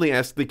eventually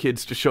asked the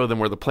kids to show them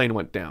where the plane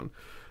went down.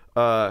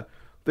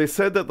 They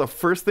said that the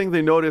first thing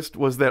they noticed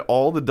was that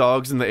all the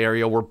dogs in the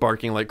area were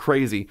barking like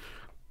crazy.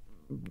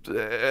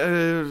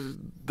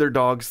 They're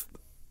dogs.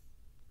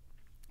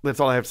 That's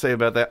all I have to say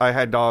about that. I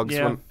had dogs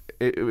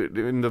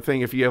in the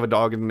thing. If you have a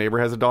dog and the neighbor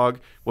has a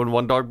dog, when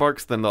one dog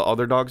barks, then the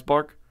other dogs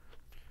bark,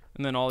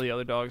 and then all the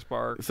other dogs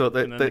bark. So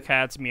and then the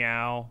cats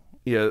meow.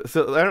 Yeah,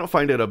 so I don't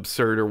find it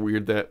absurd or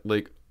weird that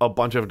a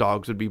bunch of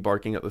dogs would be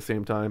barking at the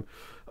same time.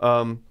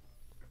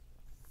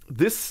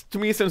 This to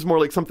me sounds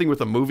more like something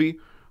with a movie.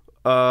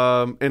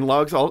 And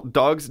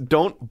dogs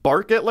don't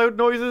bark at loud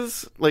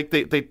noises.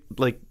 They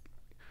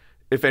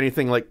if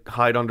anything,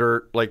 hide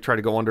under, try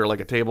to go under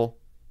a table.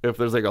 If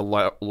there's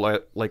a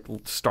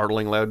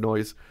startling loud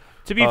noise.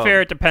 To be fair,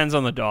 it depends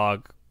on the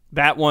dog.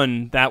 That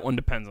one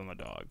depends on the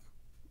dog.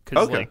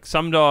 Because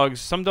some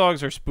dogs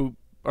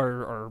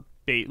are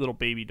little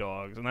baby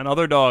dogs, and then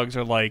other dogs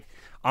are like,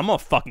 I'm gonna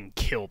fucking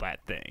kill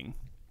that thing.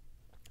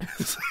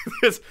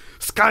 This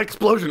sky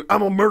explosion!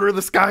 I'm gonna murder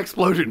the sky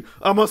explosion!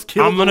 I must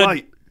kill the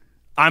light.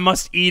 I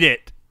must eat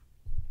it.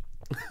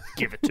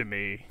 Give it to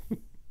me.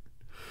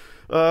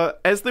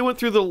 As they went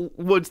through the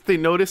woods, they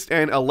noticed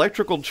an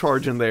electrical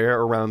charge in the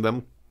air around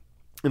them,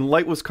 and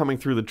light was coming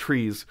through the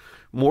trees,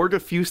 more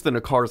diffuse than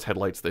a car's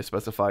headlights, they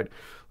specified.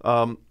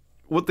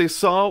 What they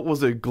saw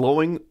was a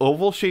glowing,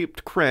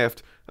 oval-shaped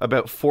craft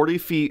about 40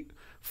 feet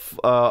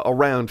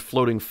around,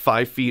 floating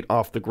 5 feet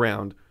off the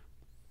ground.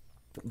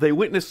 They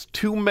witnessed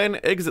 2 men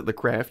exit the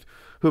craft,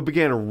 who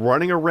began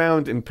running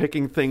around and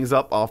picking things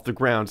up off the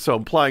ground, so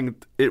implying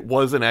it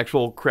was an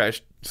actual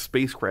crashed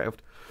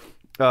spacecraft.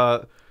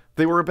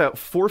 They were about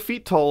 4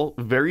 feet tall,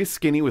 very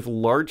skinny, with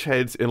large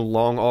heads and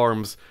long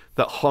arms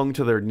that hung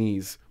to their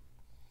knees.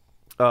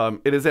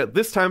 It is at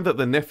this time that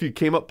the nephew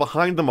came up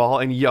behind them all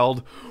and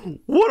yelled,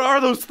 "What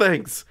are those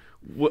things?"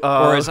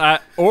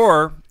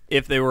 Or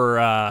if they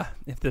were,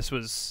 if this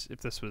was,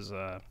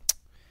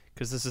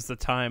 because this is the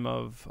time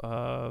of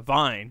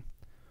Vine.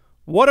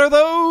 What are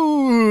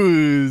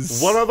those?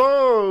 What are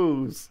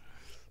those?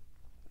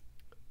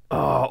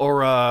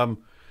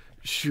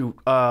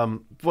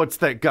 What's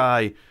that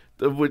guy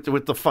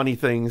with the funny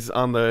things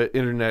on the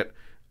internet?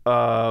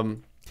 Oh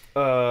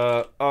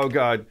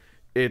God.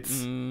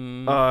 It's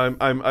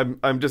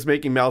I'm just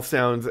making mouth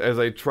sounds as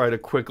I try to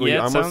quickly.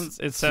 Yeah,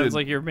 it sounds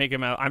like you're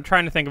making mouth. I'm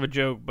trying to think of a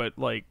joke, but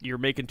like you're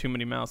making too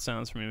many mouth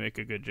sounds for me to make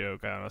a good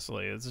joke.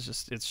 Honestly,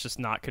 it's just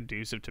not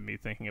conducive to me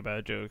thinking about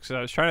a joke. So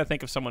I was trying to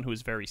think of someone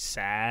who's very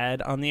sad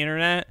on the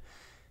internet,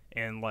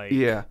 and like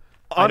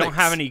I don't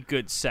have any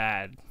good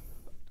sad.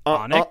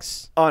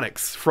 Onyx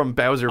from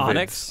Bowser.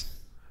 Onyx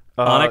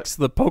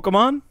the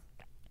Pokemon.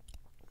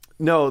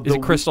 No, is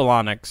it Crystal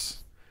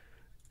Onyx?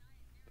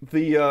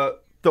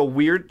 The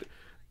weird...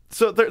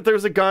 So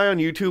there's a guy on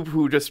YouTube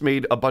who just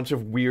made a bunch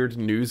of weird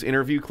news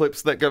interview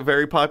clips that got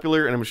very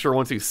popular, and I'm sure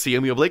once you see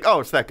him, you'll be like,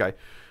 oh, it's that guy.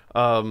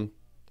 I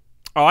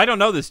don't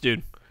know this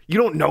dude. You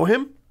don't know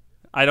him?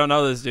 I don't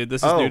know this dude.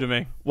 This is new to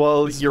me.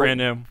 Well, this is brand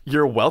new.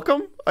 You're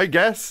welcome, I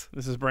guess.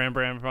 This is brand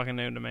fucking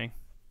new to me.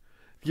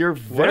 You're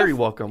very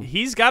welcome.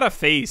 He's got a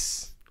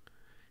face.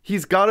 He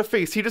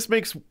just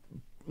makes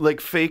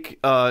like fake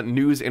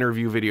news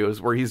interview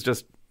videos where he's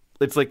just...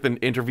 It's like the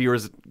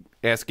interviewer's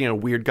asking a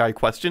weird guy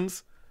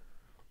questions.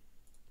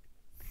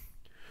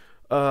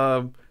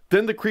 Then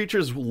the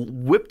creatures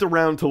whipped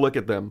around to look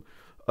at them.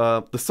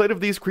 The sight of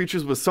these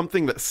creatures was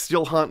something that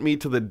still haunt me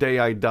to the day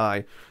I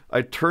die.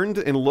 I turned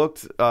and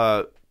looked.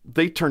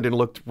 They turned and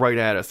looked right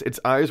at us. Its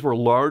eyes were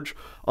large,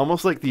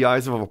 almost like the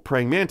eyes of a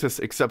praying mantis,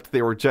 except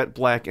they were jet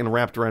black and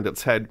wrapped around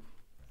its head.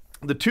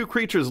 The 2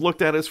 creatures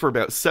looked at us for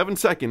about 7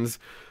 seconds,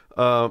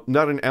 not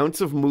an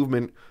ounce of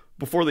movement,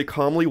 before they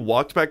calmly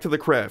walked back to the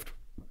craft,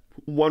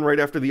 one right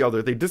after the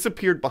other. They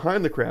disappeared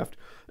behind the craft,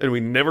 and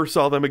we never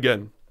saw them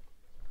again.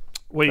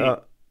 Wait,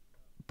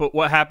 but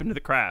what happened to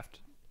the craft?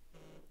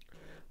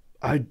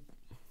 I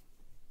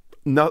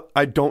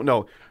don't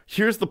know.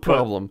 Here's the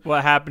problem. But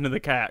what happened to the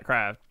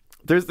craft?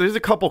 There's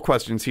a couple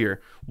questions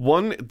here.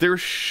 One, they're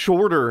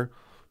shorter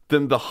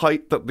than the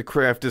height that the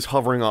craft is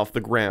hovering off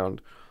the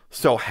ground.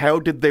 So how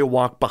did they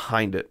walk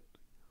behind it?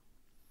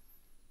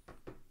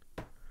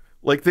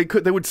 Like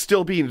they would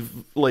still be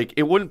like,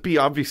 it wouldn't be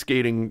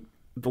obfuscating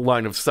the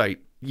line of sight.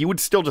 You would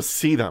still just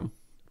see them.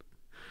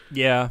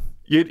 Yeah.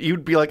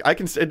 You'd be like,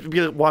 it'd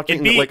be like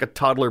watching like a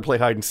toddler play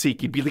hide and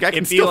seek. You'd be like, I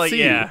can still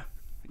see you.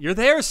 You're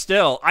there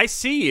still. I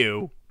see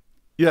you.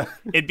 Yeah.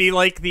 It'd be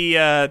like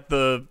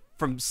the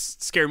from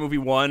Scary Movie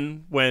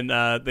 1 when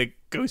the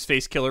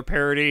Ghostface Killer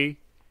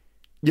parody.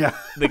 Yeah.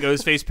 The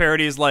Ghostface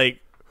parody is like,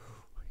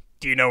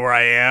 do you know where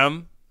I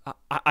am?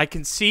 I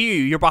can see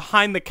you. You're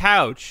behind the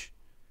couch.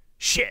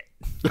 Shit.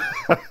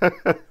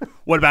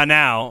 What about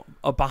now?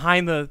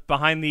 Behind the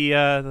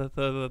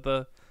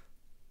whatchamacallits,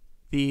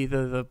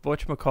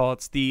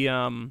 the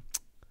I'm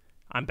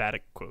bad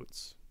at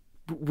quotes.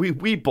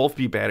 We both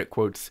be bad at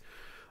quotes.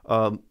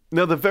 Now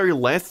the very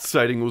last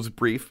sighting was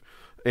brief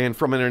and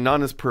from an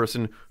anonymous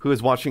person who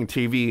was watching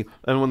TV,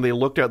 and when they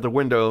looked out the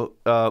window,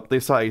 they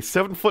saw a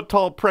 7-foot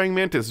tall praying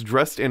mantis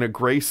dressed in a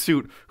gray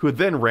suit who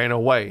then ran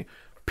away.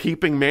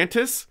 Peeping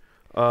mantis?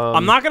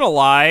 I'm not gonna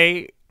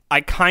lie,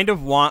 I kind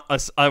of want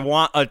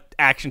a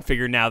action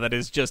figure now that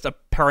is just a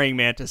praying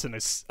mantis in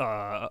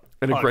a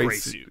gray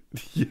suit.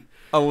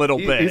 A little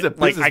bit. He's a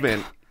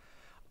businessman.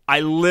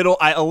 A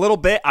little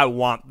bit. I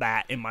want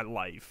that in my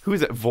life. Who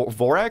is it?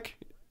 Vorak?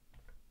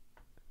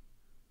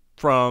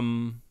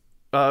 From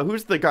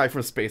who's the guy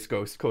from Space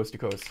Ghost, Coast to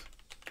Coast?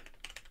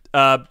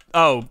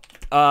 Zorak.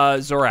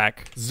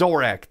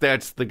 Zorak.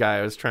 That's the guy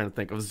I was trying to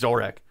think of.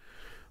 Zorak.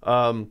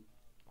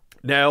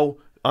 Now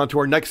on to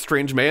our next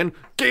strange man,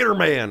 Gator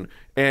Man.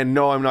 And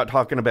no, I'm not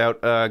talking about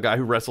a guy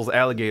who wrestles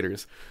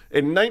alligators.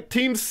 In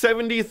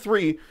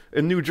 1973,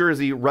 in New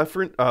Jersey,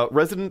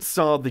 residents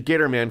saw the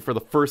Gator Man for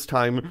the first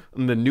time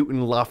in the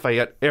Newton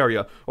Lafayette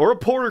area. A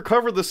reporter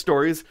covered the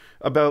stories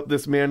about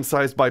this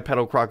man-sized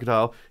bipedal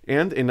crocodile.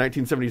 And in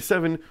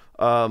 1977,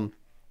 a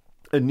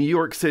New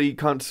York City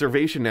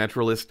conservation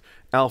naturalist,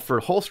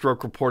 Alfred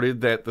Holstroke,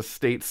 reported that the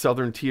state's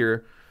southern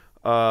tier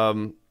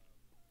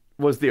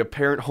was the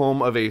apparent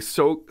home of a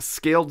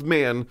scaled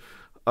man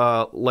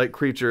like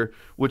creature,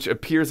 which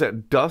appears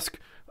at dusk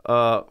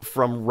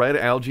from red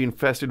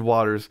algae-infested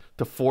waters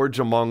to forage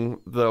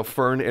among the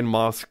fern and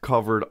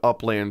moss-covered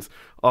uplands.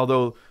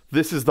 Although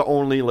this is the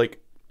only,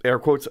 like, air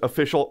quotes,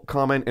 official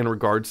comment in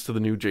regards to the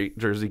New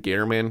Jersey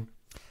Gator Man.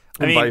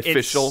 And by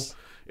official,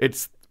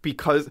 it's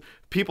because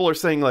people are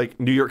saying like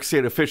New York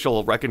State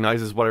official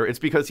recognizes whatever. It's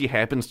because he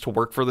happens to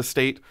work for the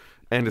state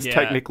and is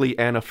technically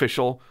an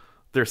official.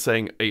 They're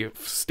saying a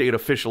state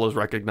official is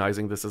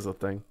recognizing this is a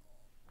thing.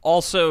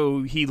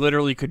 Also, he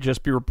literally could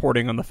just be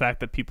reporting on the fact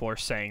that people are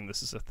saying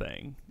this is a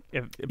thing.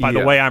 By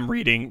the way I'm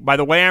reading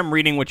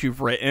what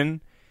you've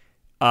written,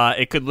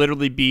 it could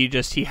literally be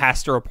just he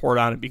has to report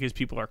on it because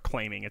people are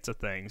claiming it's a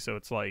thing. So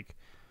it's like,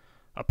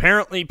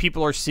 apparently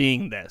people are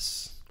seeing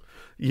this.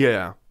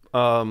 Yeah.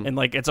 And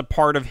like it's a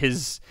part of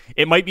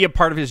it might be a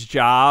part of his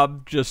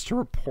job just to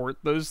report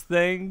those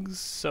things.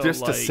 So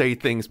just to say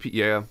things.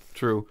 Yeah,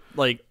 true.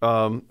 Like,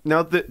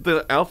 now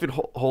the Alfred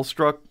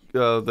Holstruck,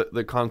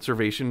 the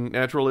conservation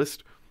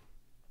naturalist,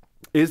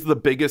 is the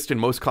biggest and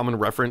most common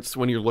reference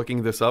when you're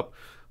looking this up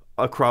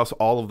across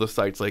all of the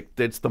sites. Like,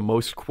 it's the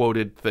most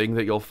quoted thing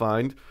that you'll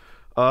find.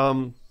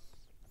 But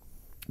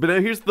now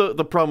here's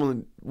the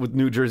problem with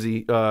New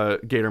Jersey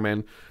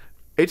Gatorman.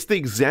 It's the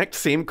exact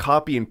same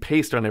copy and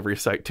paste on every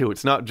site too.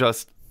 It's not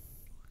just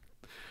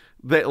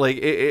that, like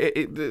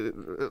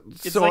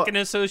it's like an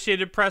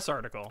Associated Press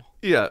article.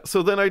 Yeah.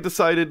 So then I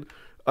decided,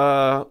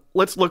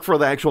 let's look for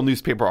the actual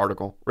newspaper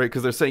article, right?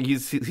 Because they're saying he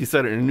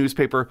said it in a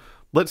newspaper.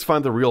 Let's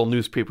find the real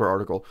newspaper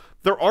article.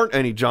 There aren't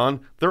any,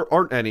 John. There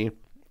aren't any.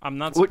 I'm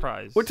not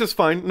surprised. Which is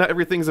fine. Not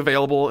everything's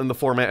available in the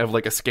format of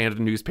like a scanned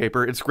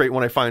newspaper. It's great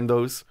when I find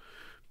those,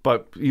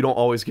 but you don't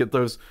always get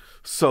those.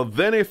 So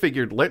then I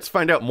figured, let's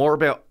find out more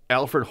about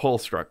Alfred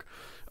Holstruck.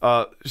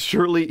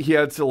 Surely he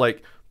had to,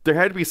 like, there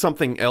had to be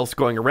something else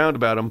going around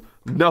about him.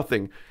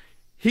 Nothing.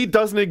 He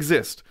doesn't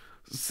exist.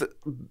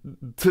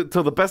 To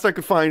the best I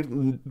could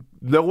find,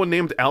 no one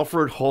named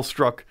Alfred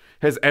Holstruck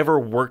has ever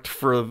worked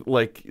for,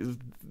 like,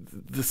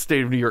 the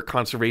state of New York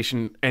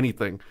conservation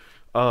anything.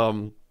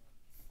 So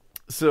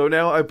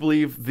now I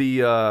believe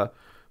the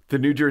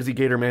New Jersey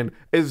Gatorman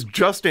is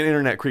just an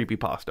internet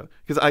creepypasta,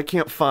 because I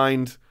can't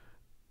find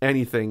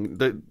anything.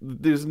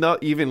 There's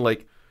not even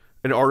like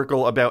an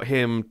article about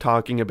him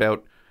talking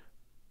about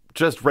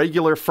just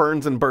regular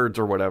ferns and birds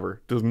or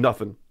whatever. There's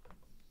nothing.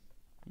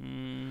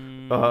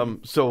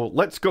 So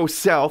let's go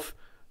south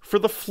for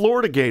the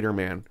Florida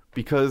Gatorman,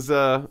 because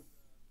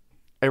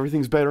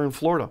everything's better in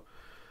Florida.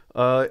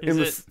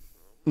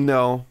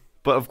 No,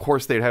 but of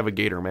course they'd have a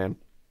Gatorman.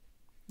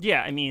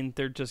 Yeah, I mean,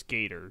 they're just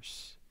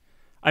gators.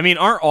 I mean,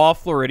 aren't all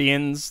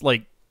Floridians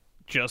like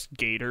just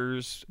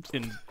gators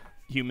in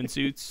human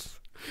suits?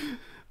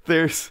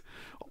 There's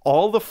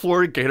all the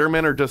Florida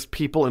Gatormen are just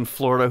people in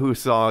Florida who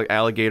saw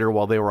alligator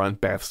while they were on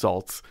bath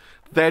salts.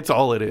 That's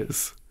all it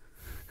is.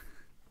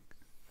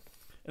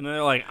 And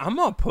they're like, I'm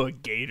gonna put a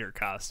gator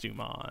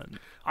costume on.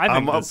 I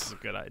think this is a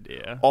good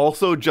idea.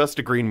 Also, just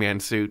a green man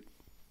suit.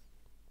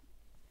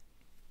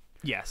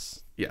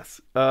 Yes.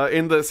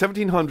 In the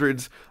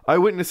 1700s,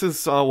 eyewitnesses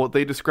saw what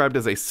they described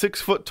as a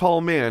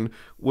 6-foot-tall man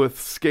with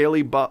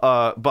scaly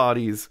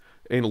bodies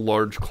and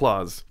large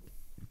claws.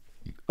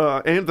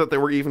 And that they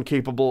were even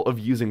capable of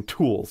using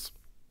tools.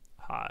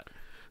 Hot.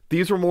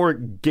 These were more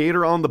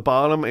gator on the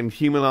bottom and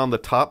human on the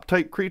top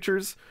type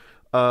creatures.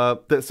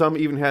 That some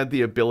even had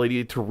the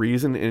ability to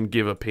reason and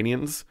give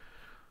opinions.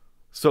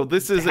 So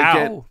this is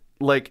again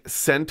like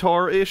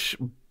centaur-ish,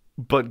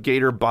 but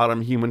gator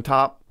bottom, human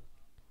top.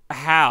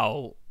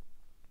 How?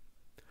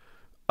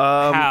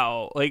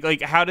 How?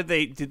 Like how did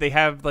they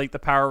have like the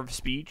power of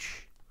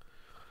speech?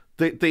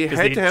 They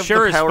had to have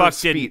the power of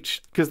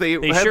speech, because they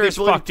sure as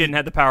fuck didn't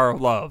have the power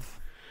of love.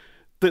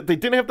 They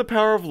didn't have the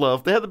power of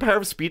love. They had the power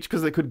of speech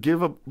because they could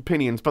give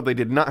opinions, but they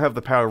did not have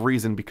the power of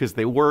reason because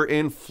they were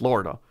in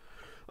Florida.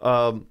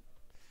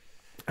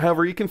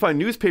 However, you can find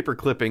newspaper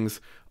clippings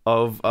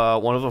of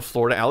one of the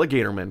Florida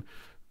alligatormen.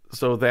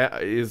 So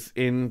that is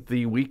in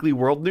the Weekly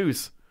World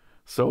News.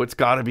 So it's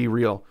got to be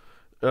real.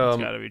 It's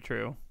got to be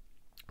true.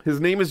 His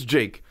name is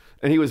Jake,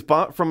 and he was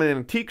bought from an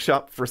antique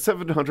shop for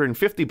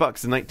 $750 in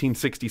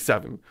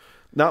 1967.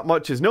 Not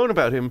much is known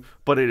about him,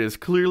 but it is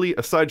clearly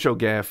a sideshow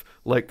gaff,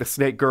 like the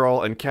Snake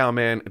Girl and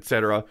Cowman,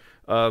 etc.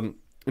 And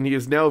he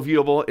is now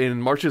viewable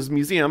in Marsh's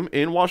Museum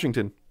in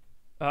Washington.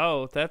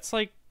 Oh, that's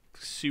like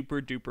super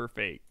duper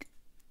fake.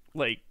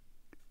 Like,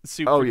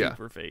 super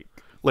duper fake.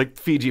 Like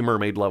Fiji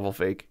mermaid level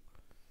fake.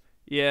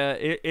 Yeah,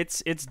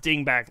 it's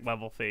dingback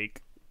level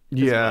fake.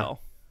 Yeah.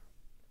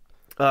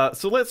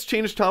 So let's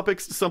change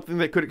topics to something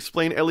that could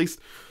explain at least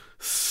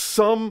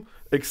some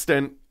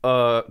extent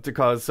to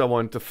cause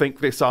someone to think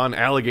they saw an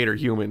alligator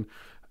human.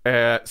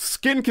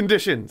 Skin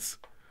conditions.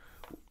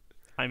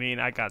 I mean,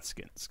 I got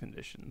skin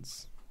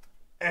conditions.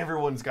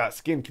 Everyone's got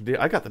skin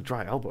conditions. I got the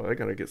dry elbow. I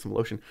gotta get some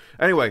lotion.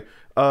 Anyway,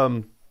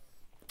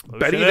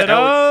 Betty it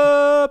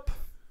up.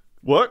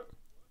 What?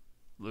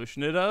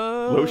 Lotion it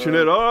up. Lotion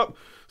it up.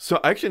 So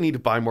I actually need to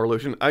buy more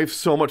lotion. I have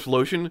so much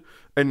lotion,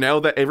 and now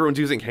that everyone's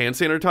using hand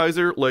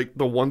sanitizer, like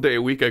the one day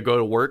a week I go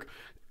to work,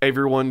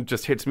 everyone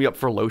just hits me up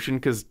for lotion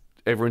because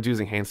everyone's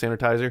using hand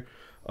sanitizer.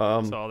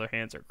 So all their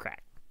hands are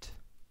cracked.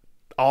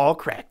 All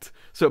cracked.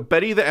 So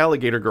Betty the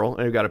alligator girl,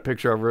 I've got a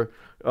picture of her,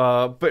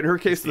 but in her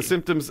case, the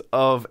symptoms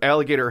of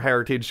alligator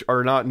heritage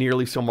are not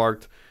nearly so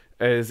marked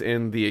as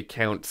in the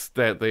accounts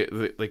that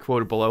they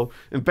quoted below.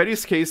 In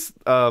Betty's case,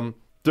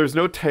 there's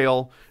no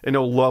tail and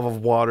no love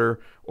of water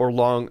or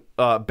long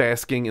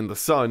basking in the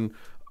sun.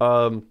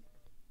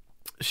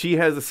 She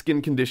has a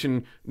skin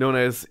condition known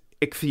as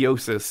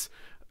ichthyosis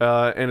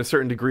and a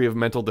certain degree of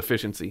mental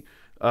deficiency.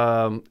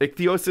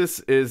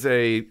 Ichthyosis is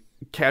a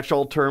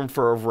catch-all term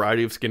for a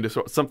variety of skin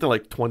disorders, something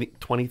like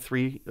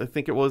 23, I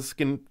think it was,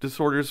 skin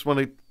disorders when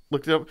I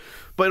looked it up.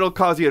 But it'll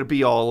cause you to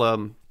be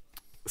all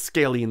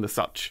scaly and the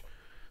such.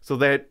 So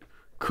that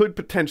could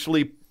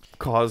potentially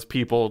cause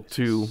people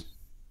to,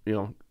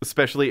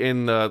 especially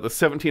in the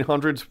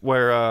 1700s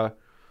where...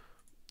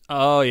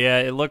 oh, yeah,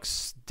 it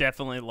looks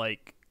definitely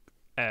like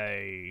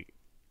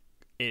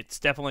it's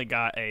definitely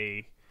got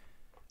a...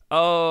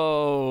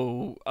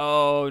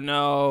 Oh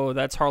no,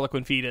 that's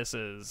Harlequin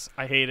fetuses.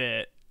 I hate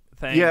it.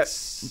 Thanks.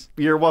 Yes,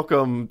 you're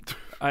welcome.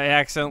 I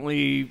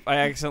accidentally,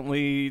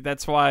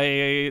 that's why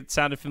it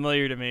sounded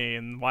familiar to me,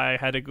 and why I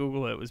had to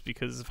Google it was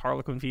because of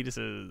Harlequin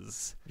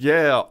fetuses.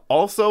 Yeah,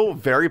 also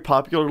very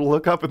popular to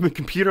look up in the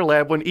computer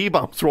lab when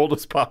E-bombs rolled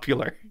was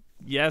popular.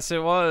 Yes,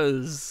 it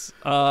was.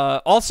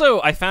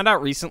 Also, I found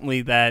out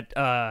recently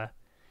that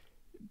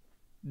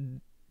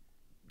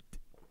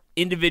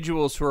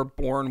individuals who are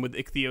born with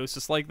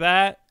ichthyosis like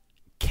that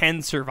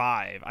can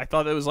survive. I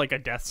thought it was like a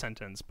death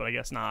sentence, but I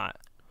guess not.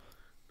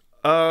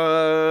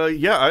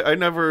 Yeah, I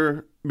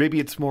never...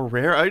 Maybe it's more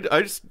rare.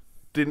 I just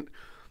didn't...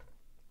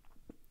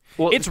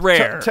 Well, it's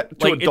rare.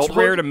 It's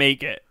rare to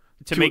make it.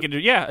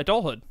 Yeah,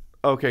 adulthood.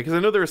 Okay, because I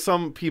know there are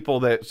some people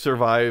that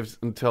survived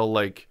until,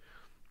 like,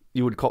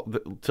 you would call...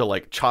 till,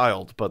 like,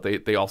 child, but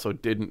they also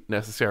didn't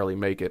necessarily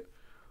make it.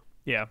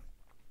 Yeah.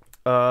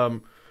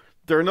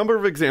 There are a number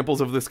of examples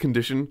of this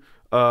condition,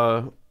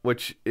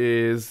 which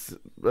is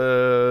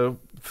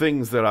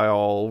things that I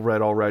all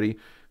read already.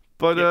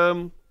 But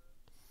yep.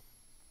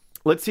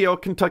 Let's see how a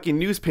Kentucky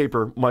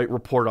newspaper might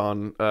report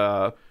on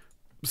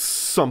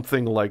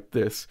something like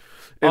this.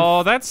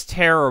 And that's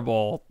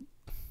terrible.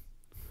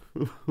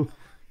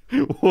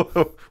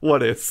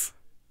 What is?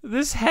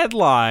 This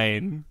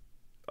headline.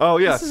 Oh,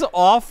 yeah. This is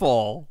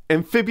awful.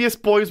 Amphibious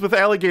boys with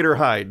alligator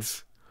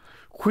hides.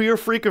 Queer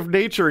freak of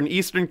nature in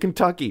eastern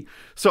Kentucky.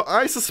 So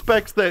I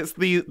suspect that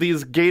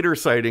these gator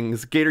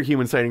sightings, gator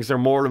human sightings, are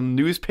more of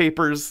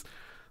newspapers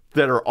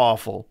that are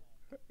awful.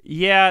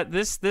 Yeah,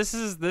 this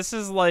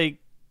is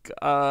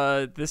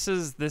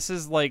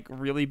like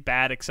really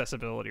bad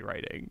accessibility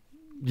writing.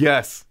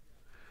 Yes.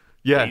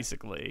 Yeah.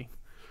 Basically.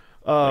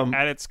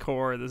 At its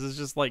core, this is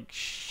just like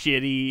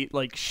shitty,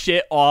 like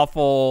shit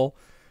awful.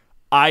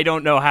 I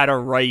don't know how to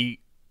write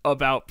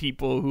about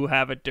people who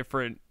have a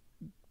different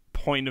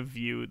point of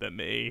view than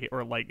me,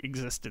 or like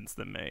existence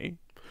than me.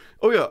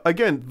 Oh yeah,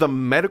 again, the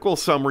medical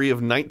summary of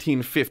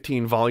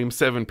 1915 volume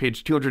 7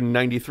 page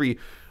 293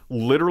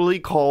 literally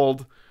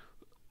called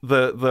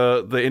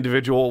the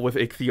individual with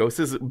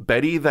ichthyosis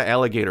Betty the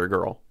alligator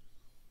girl.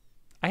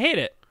 I hate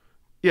it.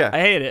 Yeah, I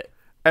hate it.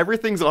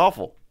 Everything's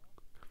awful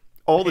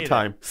all the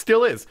time.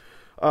 Still is.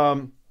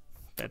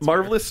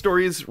 Marvelous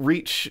stories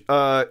reach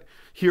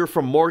here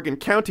from Morgan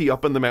County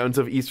up in the mountains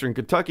of eastern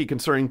Kentucky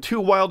concerning two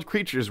wild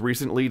creatures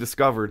recently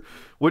discovered,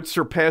 which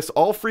surpass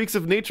all freaks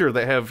of nature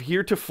that have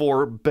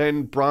heretofore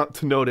been brought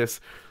to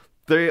notice.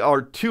 They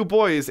are two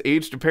boys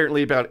aged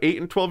apparently about 8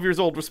 and 12 years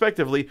old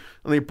respectively,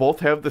 and they both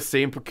have the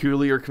same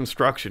peculiar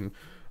construction.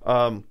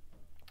 While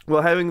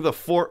having the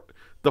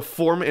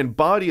form and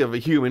body of a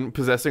human,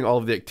 possessing all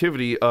of the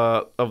activity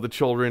of the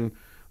children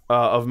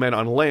of men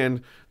on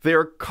land, they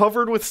are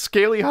covered with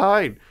scaly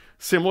hide,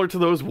 similar to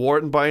those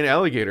worn by an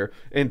alligator,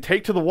 and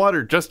take to the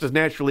water just as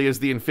naturally as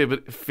the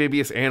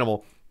amphibious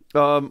animal.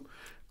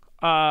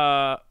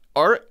 Our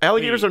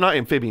alligators are not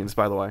amphibians,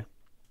 by the way.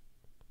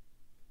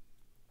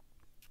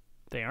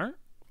 They aren't?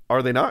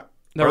 Are they not?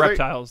 They're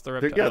reptiles. They're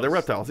reptiles. Yeah, they're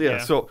reptiles.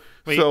 Yeah. So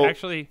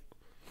actually,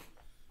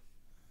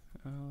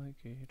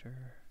 alligator.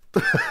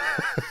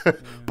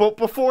 But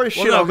before I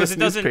shit on this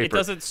newspaper, it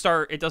doesn't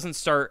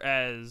start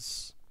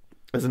as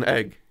an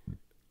egg.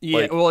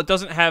 Yeah. Well, it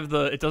doesn't have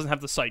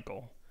the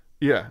cycle.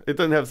 Yeah, it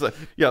doesn't have...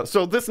 Yeah,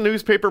 so this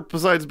newspaper,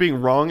 besides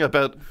being wrong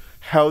about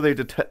how they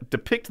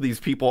depict these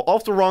people,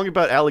 also wrong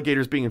about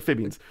alligators being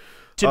amphibians.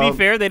 To be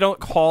fair, they don't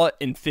call it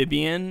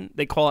amphibian.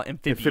 They call it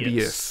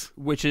amphibious.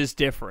 Which is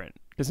different.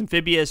 Because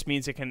amphibious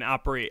means it can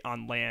operate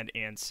on land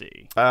and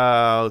sea.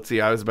 Let's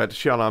see, I was about to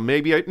shit on...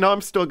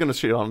 I'm still going to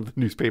shit on the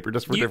newspaper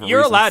just for different reasons.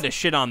 You're allowed to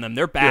shit on them.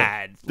 They're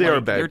bad. Yeah, they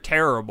are bad. They're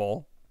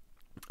terrible.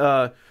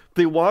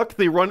 They walk,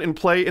 they run and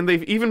play, and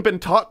they've even been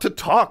taught to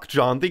talk,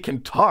 John. They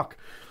can talk.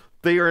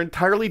 They are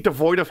entirely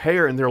devoid of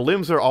hair, and their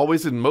limbs are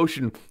always in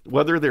motion,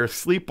 whether they're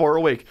asleep or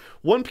awake.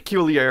 One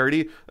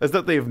peculiarity is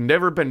that they've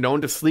never been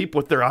known to sleep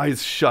with their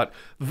eyes shut.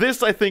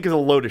 This, I think, is a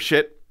load of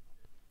shit.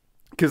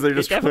 Because they're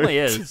just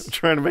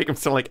trying to make them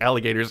sound like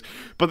alligators.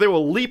 But they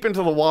will leap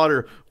into the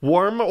water,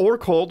 warm or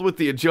cold, with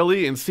the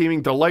agility and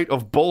seeming delight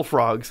of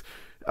bullfrogs,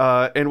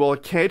 and will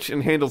catch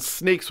and handle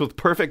snakes with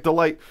perfect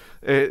delight,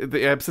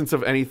 the absence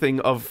of anything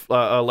of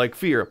like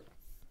fear.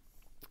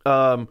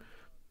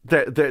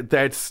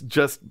 That's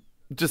just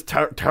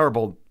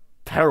terrible.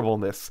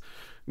 terribleness.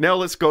 Now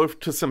let's go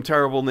to some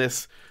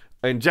terribleness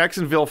in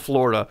Jacksonville,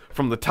 Florida,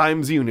 from the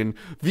Times-Union.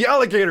 The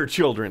alligator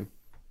children.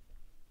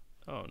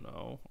 Oh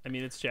no! I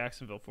mean, it's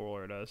Jacksonville,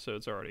 Florida, so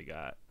it's already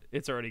got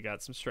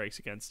some strikes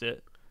against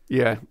it.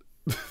 Yeah,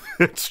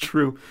 it's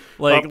true.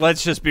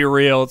 Let's just be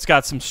real. It's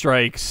got some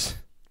strikes.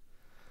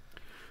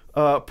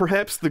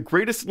 Perhaps the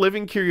greatest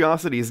living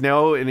curiosities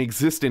now in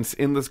existence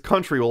in this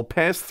country will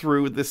pass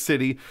through this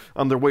city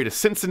on their way to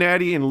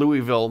Cincinnati and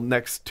Louisville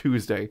next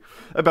Tuesday.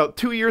 About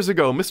 2 years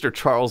ago, Mr.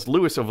 Charles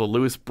Lewis of the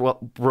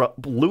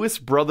Lewis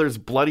Brothers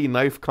Bloody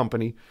Knife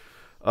Company.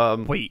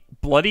 Wait,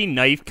 Bloody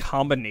Knife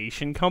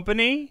Combination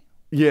Company?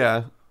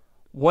 Yeah.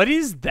 What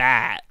is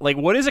that? Like,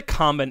 what is a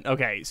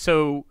Okay,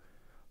 so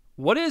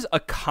what is a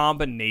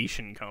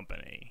combination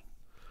company?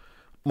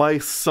 My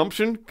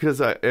assumption, because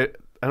I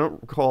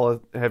don't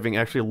recall having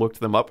actually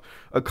looked them up.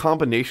 A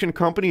combination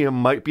company, it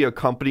might be a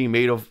company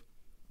made of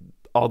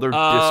other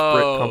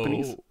disparate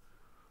companies.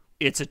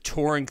 It's a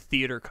touring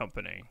theater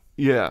company.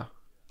 Yeah.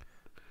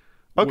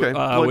 Okay.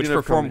 Which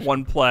perform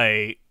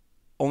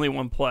only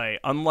one play.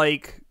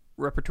 Unlike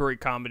repertory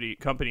comedy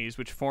companies,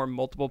 which form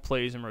multiple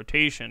plays in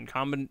rotation,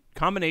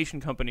 combination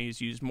companies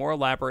use more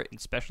elaborate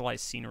and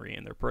specialized scenery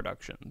in their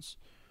productions.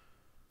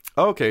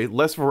 Okay,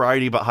 less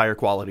variety but higher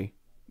quality.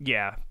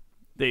 Yeah.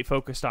 They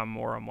focused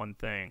more on one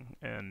thing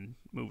and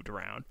moved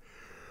around.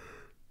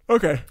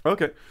 Okay.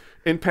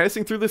 In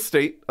passing through the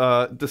state,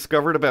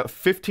 discovered about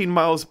 15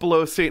 miles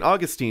below St.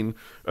 Augustine,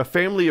 a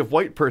family of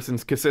white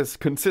persons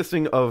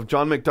consisting of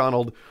John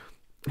McDonald,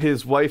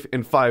 his wife,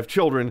 and 5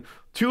 children.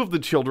 2 of the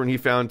children he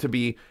found to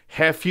be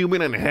half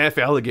human and half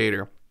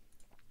alligator.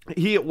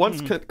 He at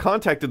once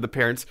contacted the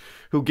parents,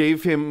 who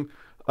gave him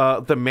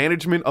the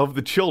management of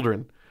the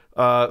children.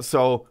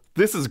 So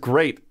this is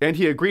great, and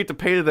he agreed to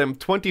pay them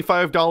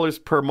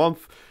 $25 per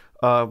month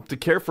to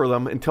care for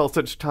them until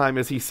such time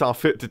as he saw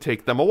fit to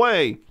take them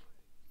away.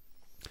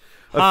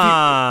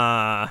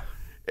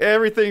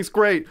 Everything's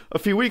great. A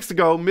few weeks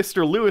ago,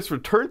 Mr. Lewis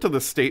returned to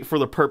the state for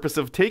the purpose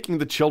of taking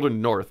the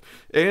children north,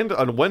 and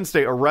on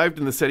Wednesday arrived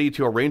in the city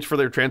to arrange for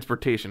their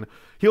transportation.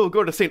 He will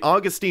go to St.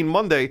 Augustine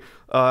Monday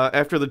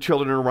after the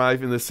children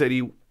arrive in the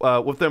city,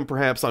 with them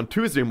perhaps on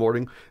Tuesday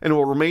morning, and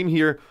will remain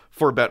here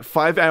for about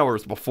 5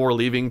 hours before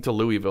leaving to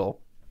Louisville.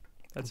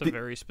 That's a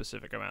very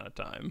specific amount of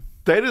time.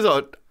 That is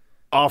an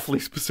awfully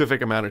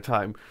specific amount of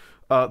time.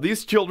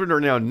 These children are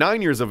now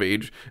 9 years of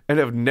age and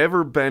have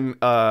never been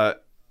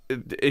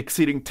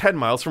exceeding 10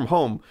 miles from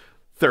home.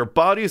 Their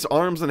bodies,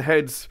 arms, and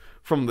heads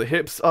from the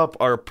hips up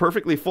are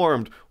perfectly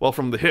formed, while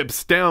from the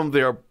hips down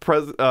they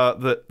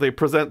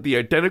present the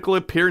identical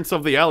appearance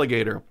of the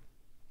alligator.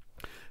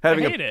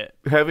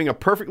 Having a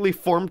perfectly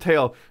formed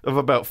tail of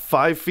about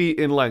 5 feet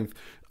in length.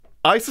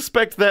 I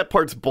suspect that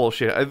part's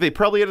bullshit. They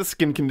probably had a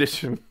skin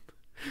condition.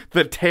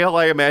 The tail,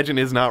 I imagine,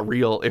 is not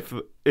real,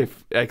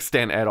 if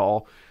extent at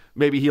all.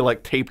 Maybe he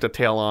taped a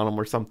tail on him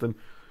or something.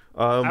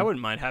 I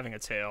wouldn't mind having a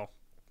tail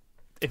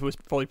if it was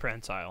fully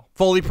prehensile.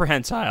 Fully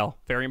prehensile,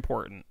 very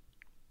important.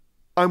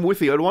 I'm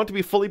with you. I'd want it to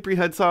be fully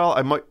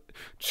prehensile.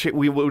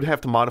 We would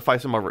have to modify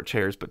some of our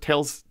chairs, but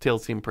tails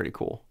seem pretty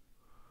cool.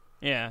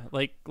 Yeah,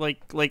 like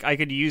I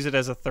could use it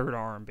as a third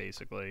arm,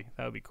 basically.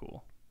 That would be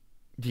cool.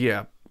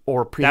 Yeah,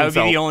 or prehensile. That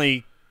would be the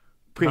only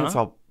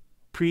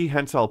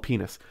prehensile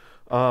penis.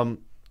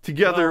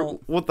 Together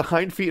with the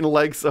hind feet and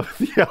legs of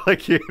the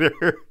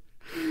alligator,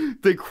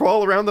 they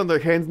crawl around on their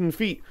hands and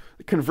feet,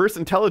 converse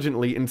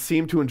intelligently, and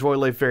seem to enjoy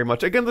life very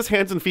much. Again, this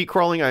hands and feet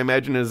crawling, I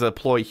imagine, is a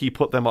ploy he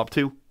put them up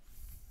to.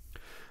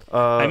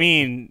 I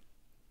mean,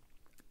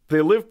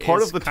 they live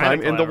part of the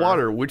time in the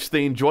water, which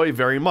they enjoy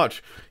very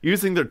much,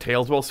 using their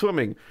tails while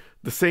swimming,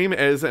 the same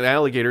as an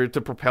alligator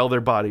to propel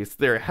their bodies.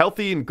 They're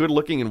healthy and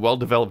good-looking and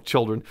well-developed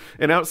children,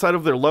 and outside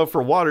of their love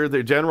for water,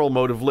 their general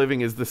mode of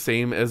living is the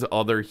same as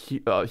other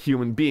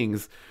human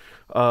beings.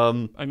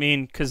 I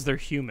mean, because they're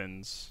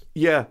humans.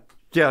 Yeah,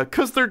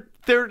 because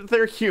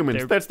they're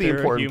humans. That's the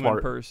important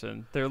part.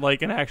 Person. They're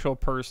like an actual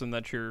person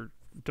that you're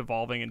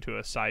devolving into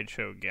a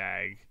sideshow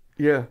gag.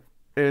 Yeah,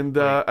 and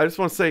I just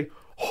want to say,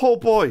 oh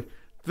boy,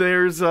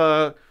 there's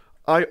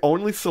I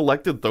only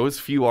selected those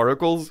few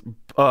articles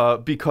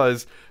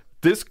because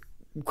this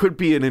could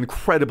be an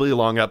incredibly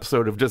long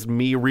episode of just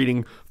me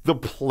reading the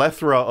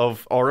plethora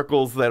of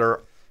articles that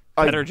are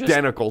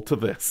identical to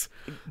this.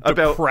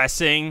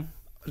 Depressing.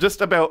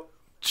 About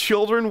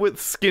children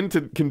with skin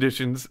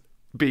conditions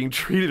being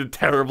treated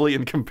terribly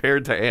and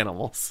compared to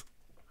animals.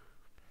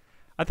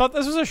 I thought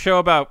this was a show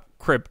about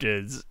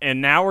cryptids,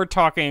 and now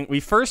we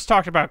first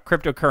talked about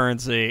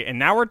cryptocurrency, and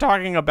now we're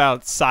talking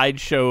about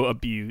sideshow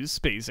abuse,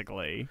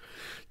 basically.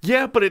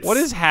 Yeah, but what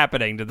is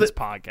happening to this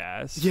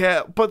podcast?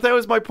 Yeah, but that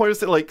was my point, is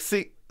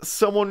that,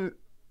 someone...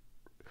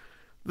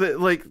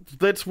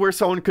 that's where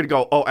someone could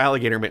go, oh,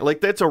 alligator man.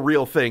 That's a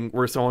real thing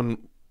where someone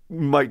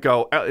might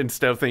go,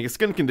 instead of thinking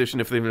skin condition,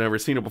 if they've never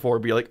seen it before,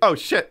 be like, oh,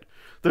 shit,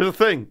 there's a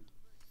thing.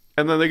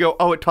 And then they go,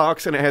 oh, it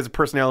talks and it has a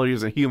personality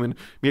as a human.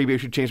 Maybe I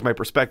should change my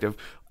perspective.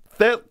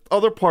 That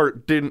other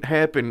part didn't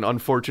happen,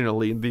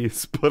 unfortunately, in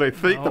these, but I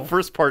think the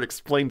first part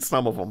explains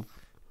some of them.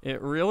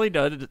 It really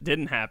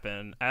didn't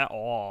happen at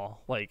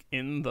all. Like,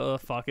 in the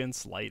fucking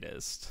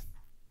slightest.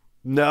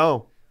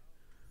 No.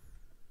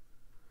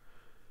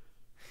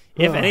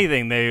 If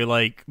anything, they,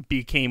 like,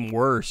 became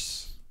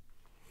worse.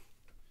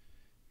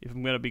 If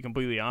I'm going to be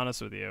completely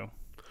honest with you.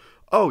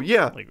 Oh,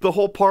 yeah. Like, the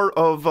whole part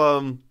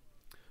of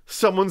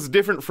someone's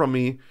different from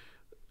me.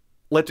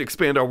 Let's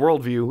expand our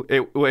worldview.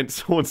 It went,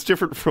 someone's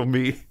different from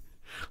me.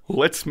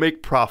 Let's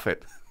make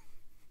profit.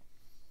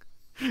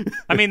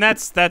 I mean,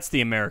 that's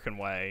the American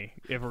way,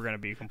 if we're going to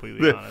be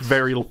completely honest.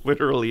 Very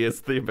literally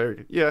is the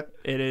American. Yeah.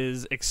 It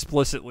is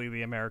explicitly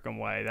the American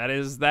way.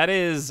 That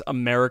is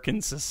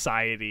American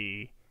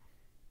society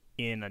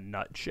in a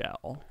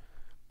nutshell.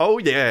 Oh,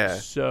 yeah.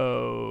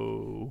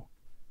 So,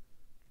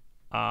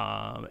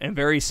 and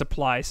very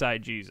supply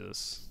side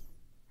Jesus.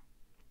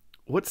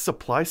 What's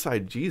supply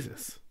side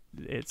Jesus?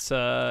 It's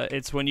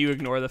when you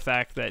ignore the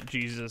fact that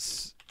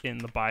Jesus in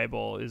the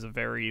Bible is a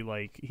very,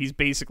 like, he's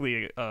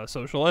basically a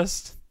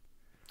socialist.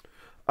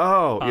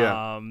 Oh,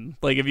 yeah.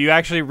 Like, if you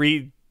actually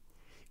read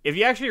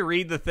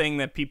the thing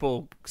that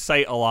people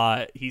cite a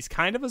lot, he's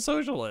kind of a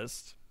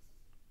socialist.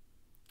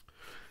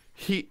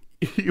 He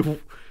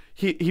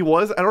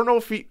was. I don't know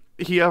if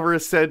he ever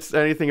said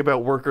anything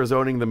about workers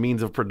owning the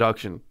means of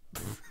production.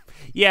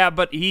 Yeah,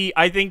 but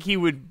I think he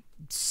would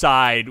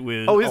side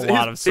with a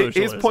lot of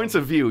socialism. His points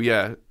of view,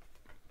 yeah.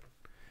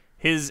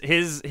 His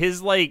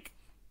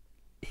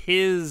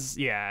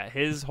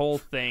whole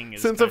thing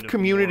is sense of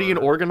community and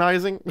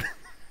organizing.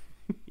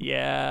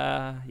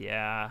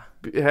 Yeah.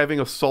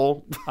 Having a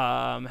soul.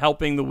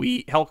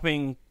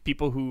 Helping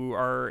people who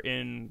are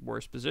in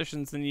worse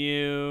positions than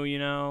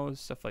you,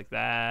 stuff like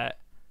that.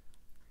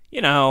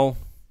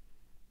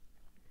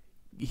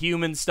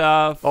 Human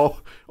stuff.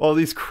 All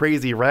these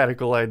crazy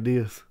radical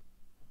ideas.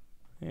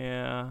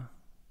 Yeah.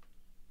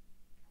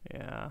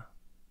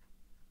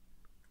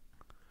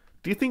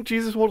 Do you think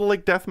Jesus would have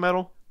liked death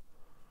metal?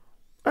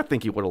 I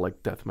think he would have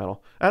liked death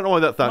metal. I don't know why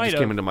that thought just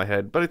came into my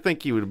head, but I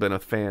think he would have been a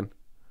fan.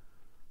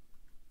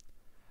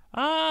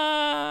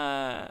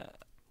 I'm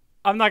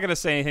not going to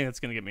say anything that's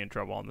going to get me in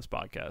trouble on this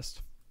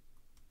podcast.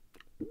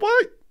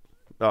 What?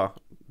 Oh,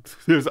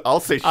 I'll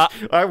say.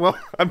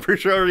 I'm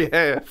pretty sure I already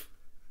have.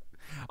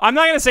 I'm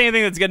not going to say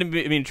anything that's going to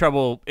be in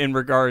trouble in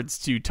regards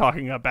to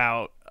talking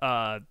about.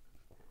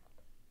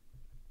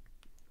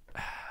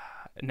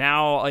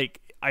 Now, like,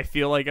 I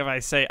feel like if I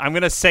say I'm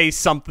going to say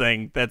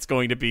something that's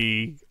going to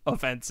be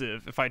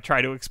offensive, if I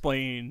try to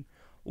explain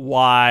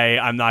why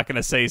I'm not going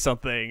to say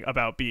something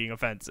about being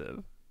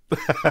offensive.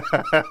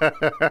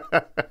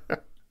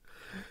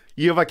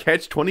 You have a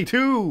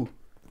catch-22.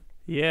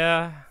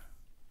 Yeah.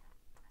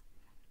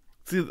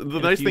 See, the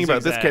nice thing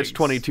about this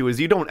catch-22 is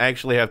you don't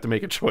actually have to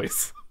make a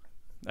choice.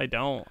 I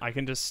don't. I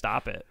can just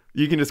stop it.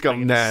 You can just go,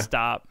 nah. Just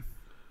stop.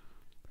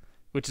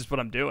 Which is what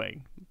I'm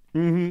doing.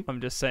 Mm-hmm.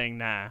 I'm just saying,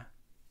 nah.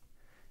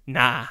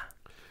 Nah,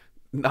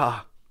 bruh.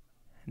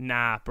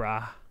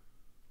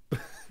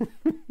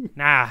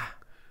 Nah,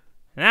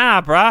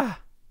 bruh.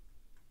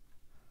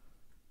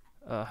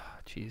 Oh,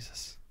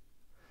 Jesus.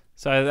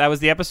 So that was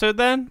the episode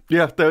then?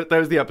 Yeah, that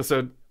was the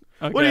episode.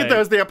 Okay. What do you think that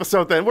was the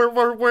episode then?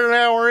 We're an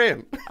hour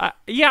in.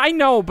 Yeah, I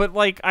know, but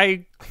like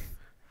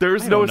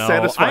there's no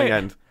satisfying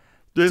end.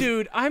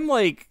 Dude,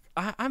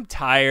 I'm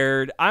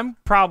tired. I'm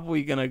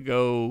probably gonna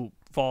go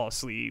fall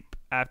asleep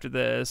after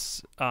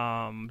this.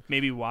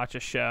 Maybe watch a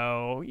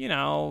show.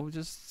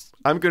 Just.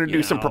 I'm gonna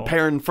do some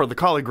preparing for the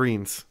collard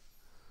greens.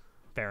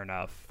 Fair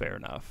enough.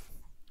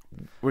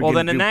 Well,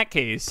 then in that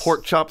case,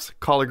 pork chops,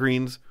 collard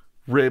greens,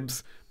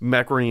 ribs,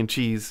 macaroni and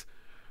cheese.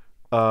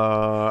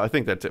 I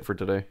think that's it for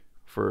today.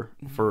 For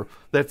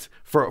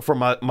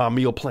my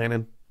meal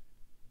planning.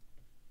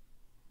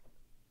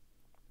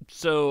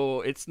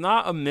 So it's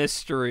not a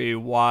mystery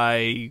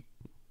why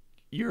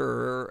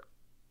you're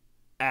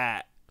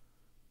at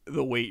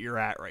the weight you're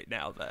at right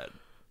now, then.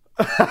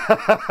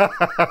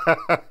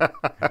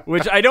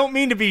 Which I don't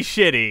mean to be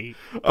shitty,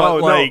 but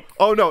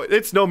no,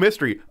 it's no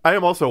mystery. I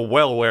am also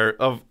well aware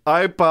of.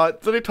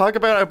 Did I talk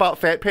about I bought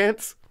fat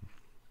pants?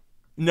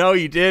 No,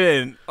 you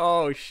didn't.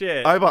 Oh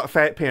shit! I bought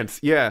fat pants.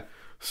 Yeah.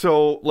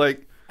 So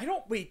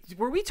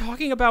were we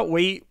talking about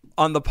weight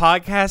on the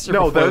podcast or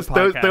no?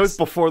 That was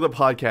before the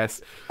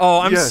podcast. Oh,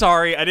 I'm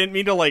sorry. I didn't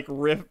mean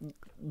to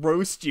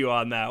roast you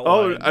on that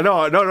one.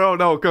 Oh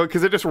no,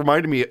 because it just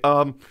reminded me.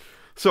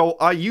 So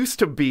I used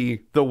to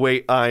be the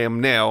weight I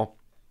am now,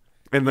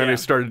 and then I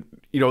started,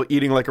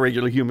 eating like a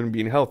regular human,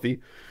 being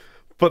healthy.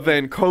 But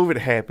then COVID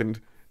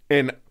happened,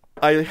 and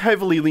I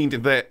heavily leaned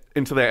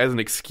into that as an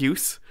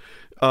excuse.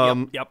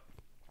 Yep.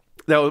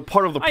 That was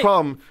part of the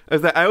problem,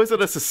 is that I was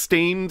at a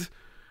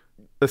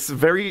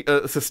very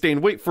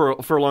sustained weight for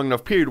a long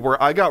enough period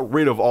where I got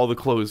rid of all the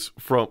clothes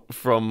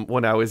from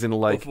when I was in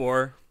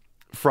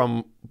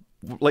from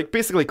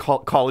basically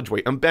college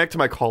weight. I'm back to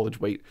my college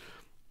weight.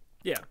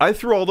 Yeah. I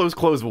threw all those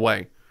clothes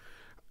away.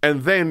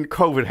 And then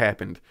COVID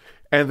happened.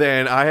 And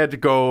then I had to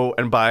go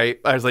and buy.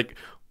 I was like,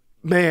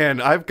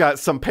 man, I've got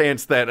some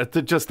pants that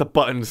just the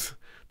buttons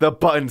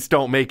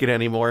don't make it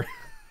anymore.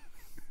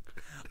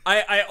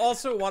 I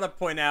also want to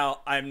point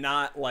out I'm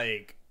not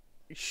like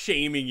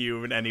shaming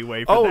you in any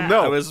way for that.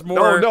 No. I was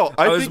more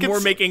I was think more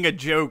it's... making a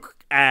joke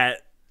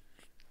at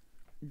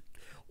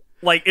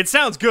like it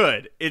sounds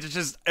good. It's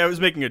just I was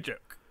making a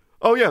joke.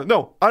 Oh yeah,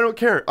 no, I don't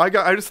care. I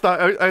just thought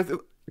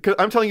cuz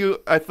I'm telling you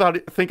I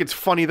think it's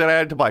funny that I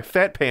had to buy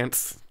fat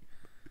pants.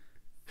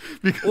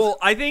 Because... Well,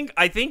 I think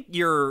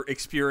your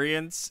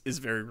experience is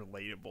very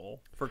relatable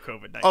for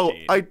COVID-19. Oh,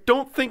 I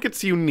don't think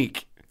it's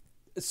unique.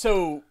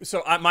 So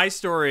my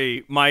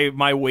story,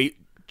 my weight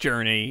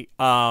journey,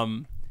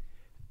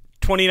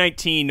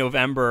 2019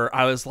 November,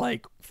 I was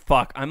like,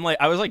 fuck, I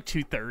was like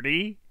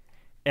 230,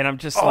 and I'm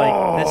just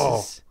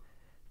like,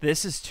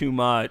 this is too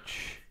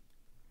much.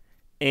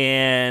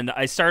 And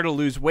I started to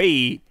lose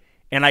weight,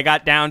 and I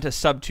got down to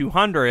sub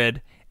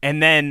 200,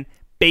 and then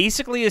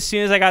basically as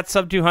soon as I got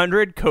sub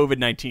 200,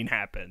 COVID-19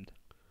 happened.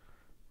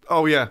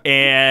 Oh yeah.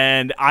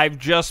 And I've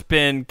just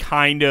been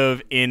kind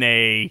of in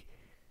a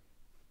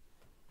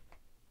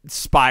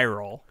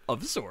spiral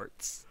of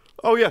sorts.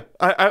 Oh yeah,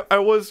 I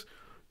was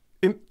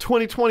in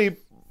 2020.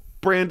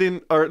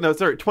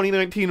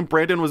 2019.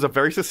 Brandon was a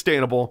very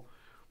sustainable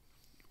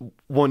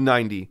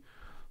 190.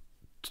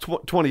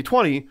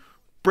 2020,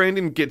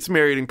 Brandon gets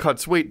married and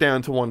cuts weight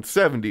down to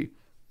 170.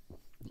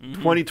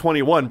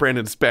 2021,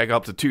 Brandon's back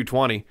up to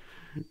 220,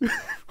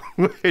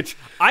 which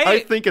I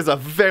think is a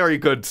very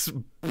good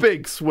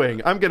big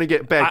swing. I'm gonna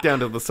get back down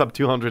to the sub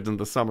 200s in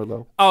the summer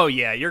though. Oh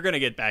yeah, you're gonna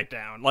get back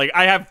down. Like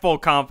I have full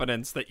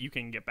confidence that you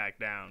can get back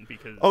down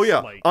because. Oh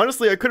yeah,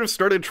 honestly, I could have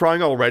started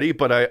trying already,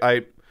 but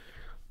I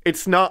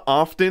it's not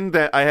often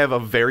that I have a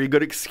very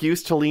good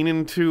excuse to lean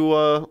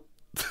into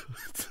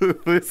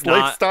to this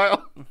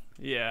lifestyle.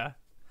 Yeah,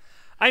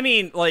 I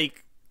mean,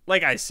 like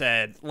I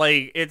said,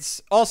 like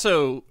it's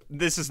also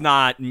this is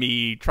not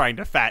me trying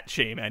to fat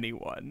shame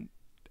anyone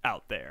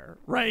out there,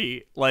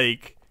 right?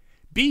 Like.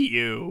 Be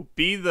you.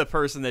 Be the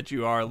person that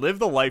you are. Live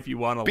the life you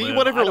want to live. Be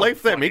whatever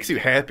life that makes you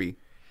happy.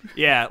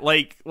 Yeah,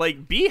 like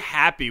be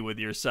happy with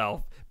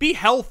yourself. Be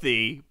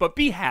healthy, but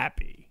be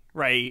happy,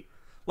 right?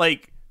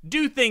 Like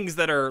do things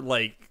that are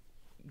like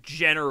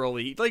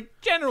generally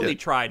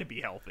try to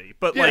be healthy,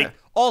 but like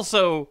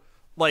also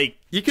like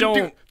you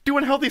can do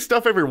unhealthy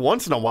stuff every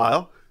once in a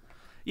while.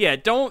 Yeah,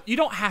 you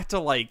don't have to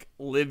like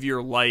live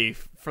your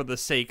life for the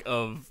sake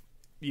of,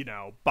 you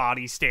know,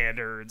 body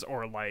standards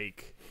or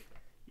like,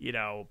 you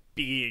know,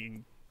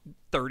 being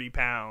 30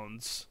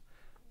 pounds,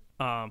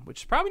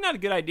 which is probably not a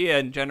good idea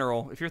in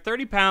general. If you're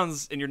 30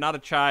 pounds and you're not a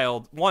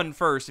child,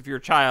 first, if you're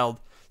a child,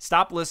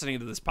 stop listening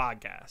to this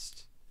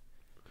podcast.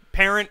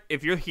 Parent,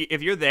 if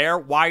you're there,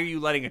 why are you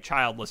letting a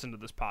child listen to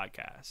this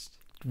podcast?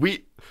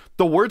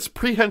 The words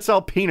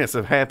prehensile penis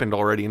have happened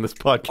already in this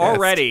podcast.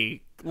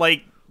 Already.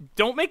 Like,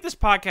 don't make this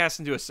podcast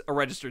into a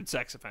registered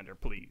sex offender,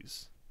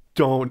 please.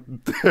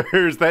 Don't.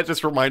 That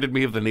just reminded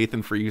me of the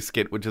Nathan For You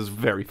skit, which is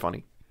very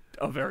funny.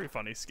 A very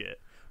funny skit.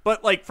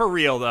 But, like, for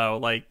real, though,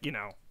 like, you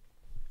know,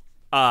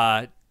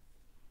 I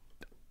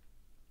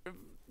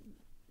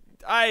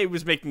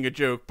was making a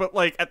joke, but,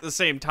 like, at the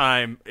same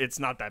time, it's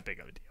not that big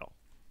of a deal.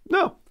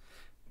 No.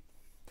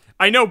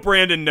 I know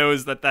Brandon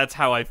knows that that's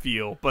how I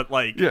feel, but,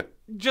 like, yeah.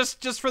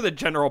 just for the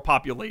general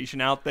population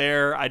out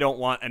there, I don't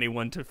want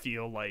anyone to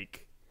feel,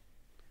 like,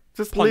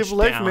 just live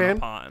life, man.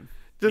 Upon.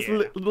 Just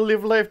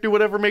live life, do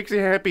whatever makes you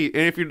happy.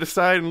 And if you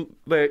decide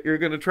that you're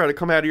going to try to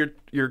come out of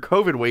your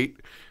COVID weight,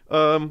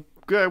 I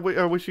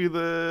wish you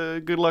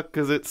the good luck,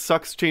 because it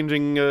sucks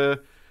changing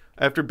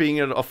after being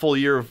in a full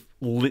year of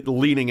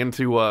leaning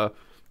into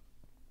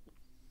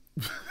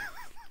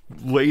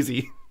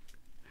lazy.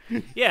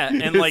 Yeah,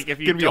 and like if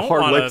you don't want to, it's gonna be a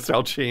hard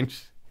lifestyle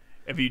change.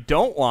 If you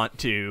don't want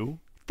to,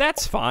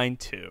 that's fine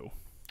too.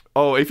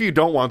 Oh, if you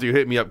don't want to,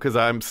 hit me up, because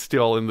I'm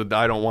still in the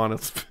I don't want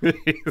to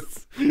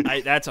space.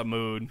 That's a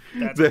mood.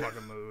 That's a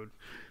fucking mood.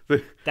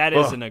 That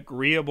is an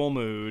agreeable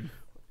mood.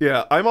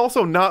 Yeah, I'm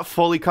also not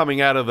fully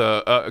coming out of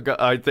the.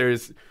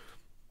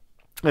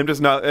 I'm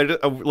just not.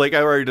 Like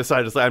I already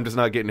decided, I'm just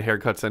not getting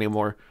haircuts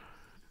anymore.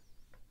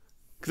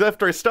 Because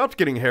after I stopped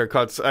getting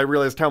haircuts, I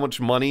realized how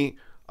much money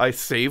I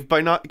saved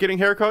by not getting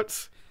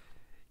haircuts.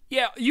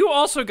 Yeah, you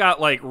also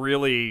got like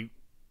really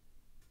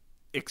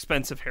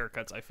expensive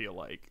haircuts, I feel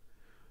like.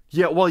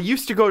 Yeah, well, I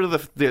used to go to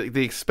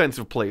the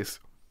expensive place.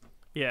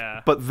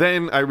 Yeah. But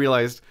then I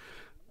realized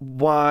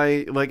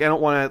why, like, I don't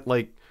want to,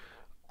 like,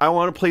 I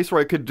want a place where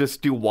I could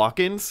just do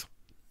walk-ins.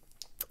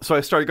 So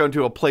I started going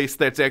to a place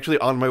that's actually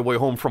on my way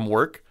home from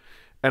work.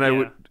 And I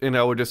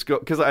would just go,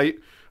 because I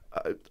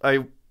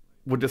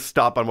would just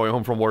stop on my way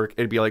home from work.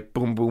 It'd be like,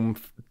 boom, boom,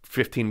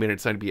 15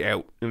 minutes, I'd be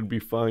out. It'd be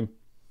fine.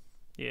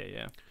 Yeah,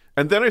 yeah.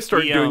 And then I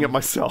started doing it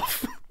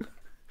myself.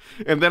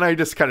 And then I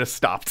just kind of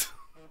stopped.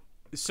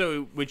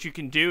 So what you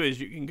can do is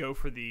you can go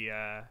for the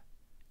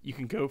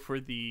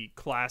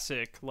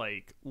classic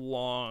like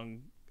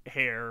long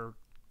hair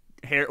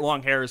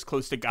is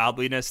close to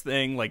godliness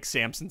thing, like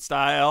Samson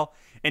style,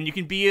 and you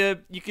can be a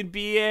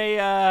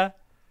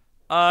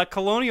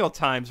colonial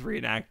times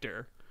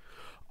reenactor.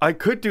 I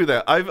could do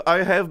that.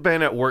 I have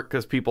been at work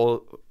because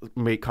people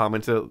make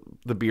comments at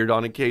the beard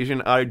on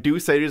occasion. I do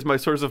say it is my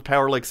source of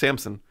power, like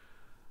Samson.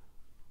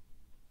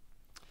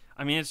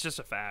 I mean, it's just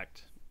a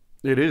fact.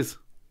 It is.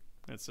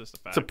 It's just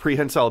a fact. It's a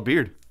prehensile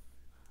beard.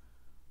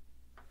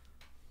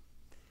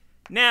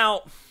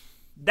 Now,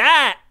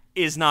 that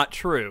is not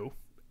true,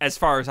 as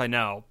far as I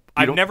know.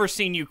 I've never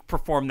seen you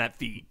perform that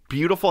feat.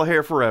 Beautiful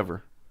hair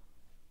forever.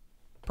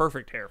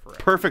 Perfect hair forever.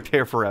 Perfect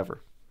hair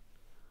forever.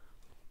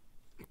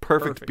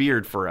 Perfect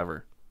beard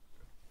forever.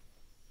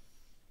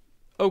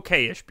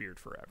 Okay-ish beard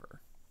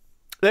forever.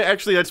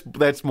 Actually,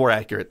 that's more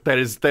accurate. That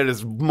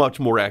is much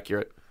more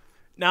accurate.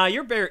 Nah,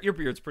 your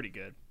beard's pretty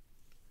good.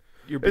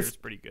 Your beard's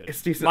pretty good.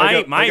 It's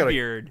decent. My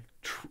beard.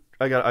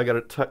 I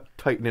gotta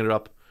tighten it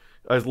up.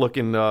 I was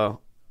looking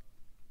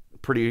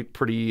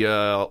pretty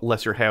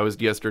lesser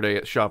housed yesterday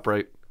at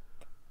ShopRite.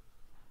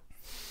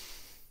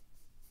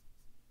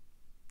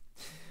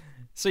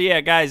 So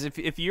yeah, guys,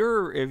 if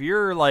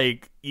you're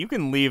like, you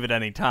can leave at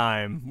any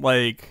time.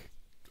 Like,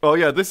 oh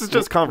yeah, this is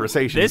just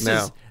conversations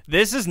now.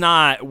 This is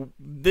not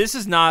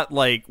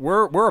like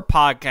we're a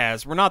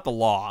podcast. We're not the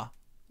law.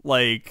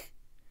 Like,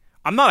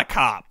 I'm not a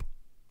cop.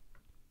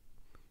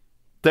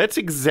 That's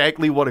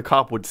exactly what a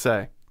cop would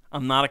say.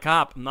 I'm not a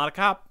cop. I'm not a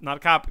cop. Not a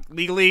cop.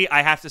 Legally,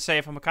 I have to say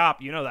if I'm a cop.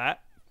 You know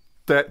that.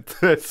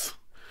 That's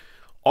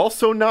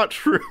also not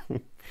true.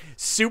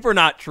 Super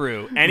not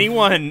true.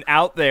 Anyone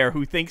out there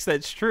who thinks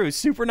that's true,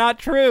 super not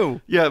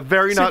true. Yeah,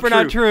 very not true.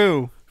 Super not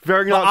true.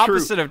 Very not true.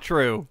 Opposite of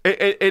true.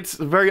 It's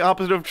very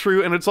opposite of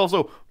true, and it's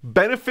also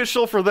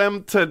beneficial for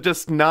them to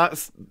just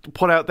not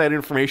put out that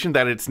information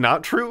that it's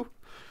not true.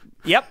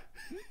 Yep.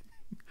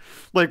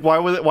 Like, why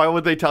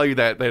would they tell you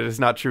that it's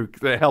not true?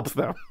 That helps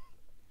them.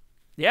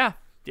 Yeah.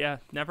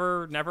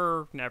 Never.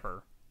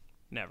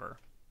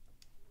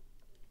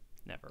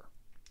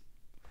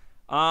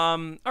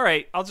 All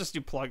right, I'll just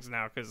do plugs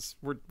now because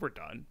we're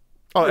done.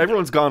 Oh,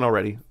 everyone's gone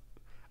already.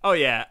 Oh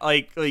yeah,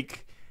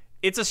 like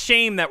it's a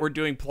shame that we're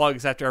doing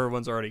plugs after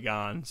everyone's already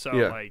gone. So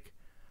yeah.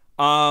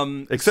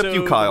 Except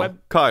you, Kyle.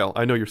 Kyle,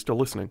 I know you're still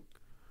listening.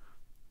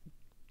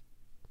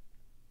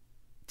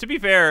 To be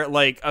fair,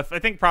 like I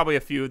think probably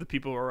a few of the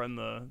people who are on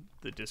the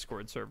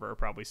Discord server are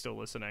probably still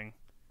listening.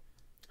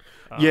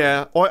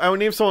 Yeah, I would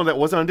name someone that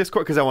wasn't on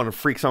Discord because I wanted to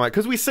freak someone out.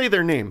 Because we say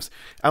their names.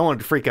 I wanted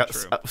to freak out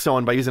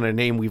someone by using a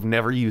name we've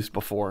never used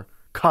before.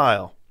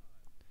 Kyle.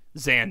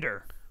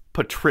 Xander.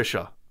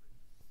 Patricia.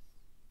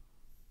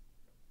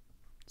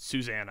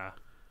 Susanna.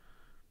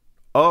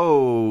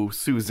 Oh,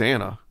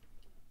 Susanna.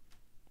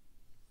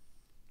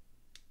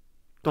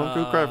 Don't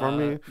you cry for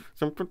me.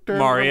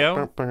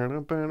 Mario.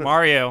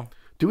 Mario.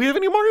 Do we have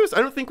any Marios?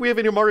 I don't think we have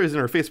any Marios in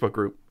our Facebook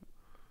group.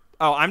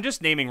 Oh, I'm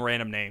just naming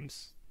random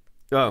names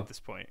at this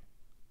point.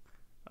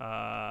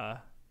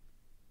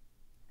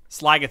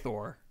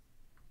 Slagathor.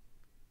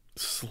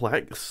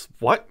 What?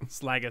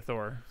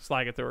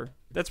 Slagathor.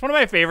 That's one of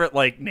my favorite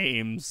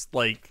names.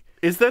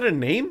 Is that a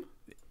name?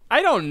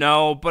 I don't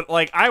know, but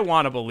I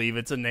want to believe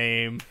it's a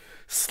name.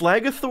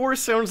 Slagathor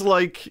sounds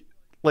like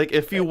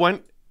if you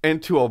went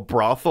into a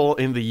brothel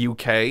in the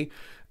UK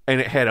and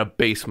it had a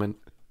basement.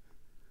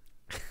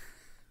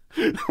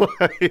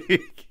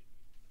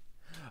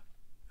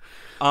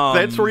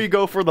 That's where you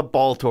go for the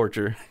ball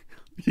torture.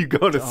 You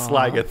go to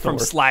Slagathor. From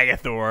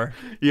Slagathor.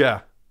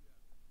 Yeah.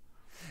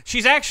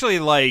 She's actually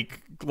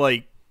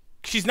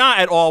she's not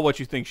at all what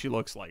you think she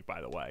looks like,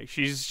 by the way.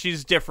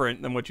 She's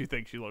different than what you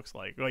think she looks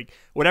like.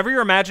 Whatever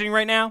you're imagining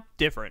right now,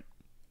 different.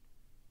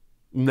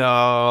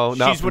 No,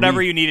 not she's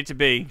whatever you need it to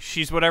be.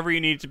 She's whatever you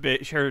need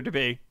her to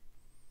be.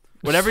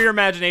 Whatever your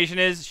imagination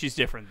is, she's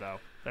different though.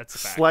 That's the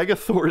fact.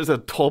 Slagathor is a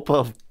tulpa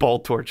of ball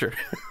torture.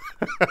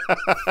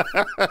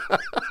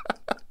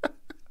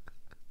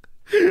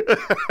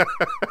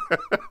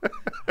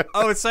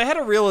 So I had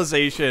a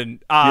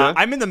realization.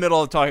 I'm in the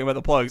middle of talking about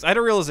the plugs. I had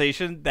a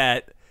realization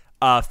that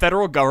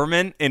federal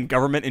government and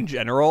government in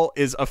general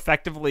is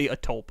effectively a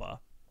tulpa.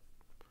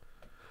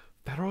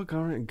 Federal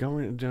government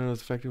in general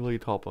is effectively a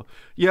tulpa.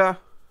 Yeah.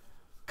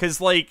 Because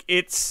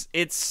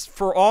it's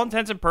for all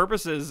intents and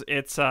purposes,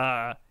 it's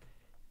a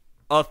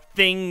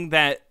thing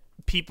that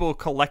people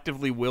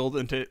collectively willed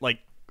into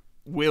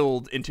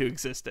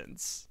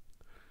existence.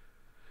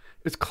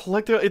 It's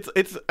collective.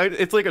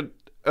 It's like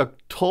a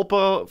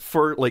tulpa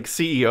for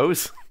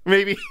CEOs,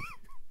 maybe.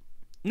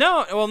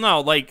 No,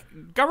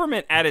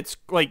 government at its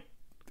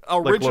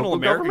original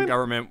American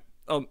government,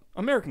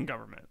 American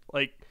government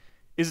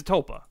is a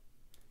tulpa,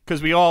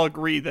 because we all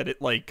agree that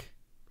it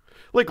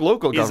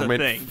local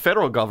government,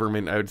 federal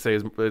government, I would say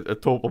is a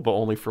tulpa, but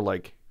only for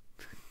rich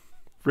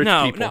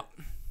people. No.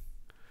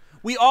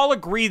 We all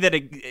agree that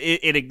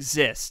it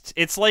exists.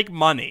 It's like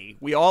money.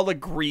 We all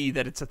agree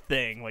that it's a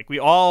thing. We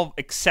all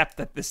accept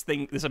that this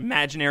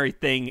imaginary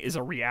thing is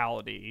a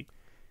reality.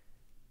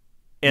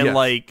 And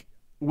yes.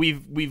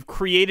 We've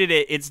created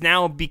it. It's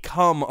now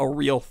become a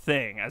real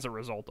thing as a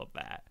result of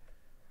that.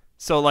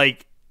 So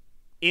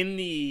in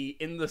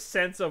the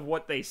sense of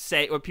what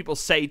people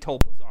say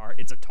tulpas are,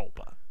 it's a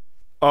tulpa.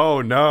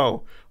 Oh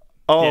no.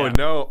 Oh,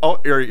 no. Oh,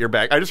 you're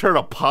back. I just heard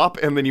a pop,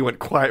 and then you went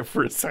quiet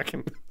for a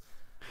second.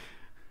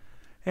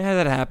 Yeah,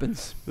 that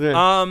happens.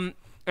 Yeah.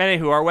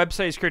 Anywho, our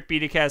website is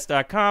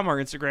cryptopediacast.com. Our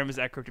Instagram is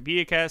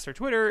 @cryptopediacast. Our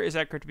Twitter is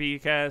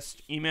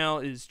 @cryptopediacast. Email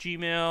is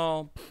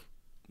Gmail.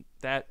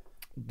 That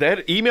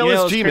email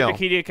is Gmail.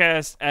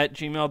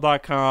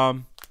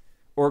 cryptopediacast@gmail.com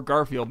or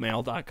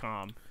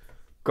garfieldmail.com.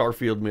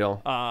 Garfield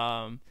Mail.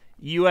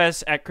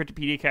 US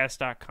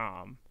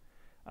 @cryptopediacast.com.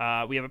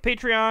 We have a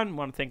Patreon.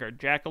 Want to thank our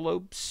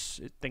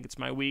jackalopes. I think it's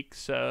my week.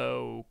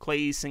 So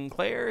Clay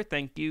Sinclair,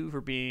 thank you for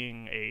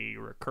being a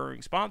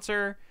recurring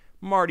sponsor.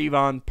 Marty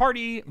Von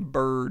Party,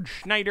 Bird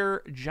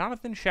Schneider,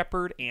 Jonathan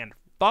Shepard, and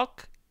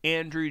fuck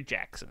Andrew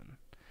Jackson.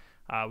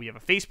 We have a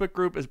Facebook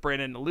group, as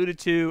Brandon alluded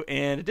to,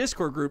 and a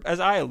Discord group, as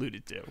I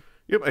alluded to.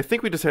 Yep, I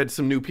think we just had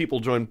some new people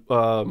join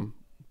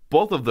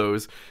both of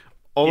those.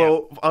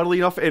 Although, oddly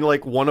enough, in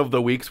like one of the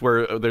weeks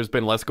where there's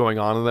been less going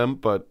on in them,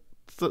 but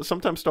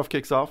sometimes stuff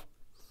kicks off.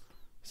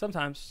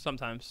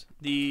 Sometimes.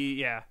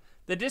 The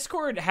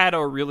Discord had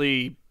a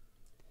really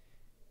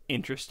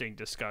interesting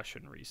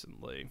discussion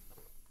recently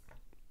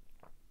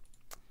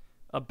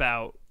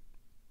about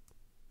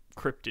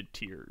cryptid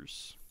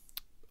tiers.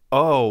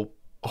 Oh,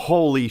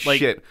 holy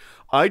shit.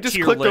 I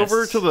just clicked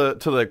over to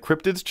the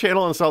cryptids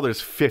channel and saw there's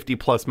 50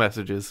 plus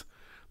messages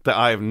that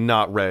I have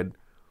not read.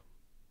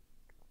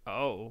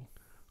 Oh.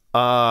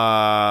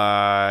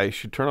 I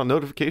should turn on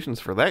notifications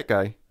for that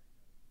guy.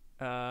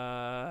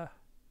 Well,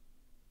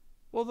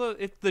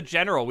 it's the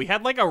general. We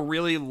had like a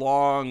really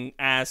long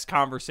ass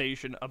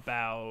conversation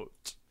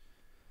about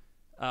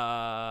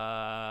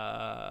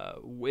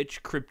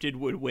which cryptid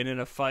would win in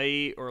a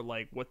fight, or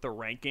like what the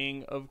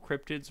ranking of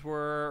cryptids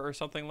were, or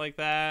something like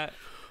that.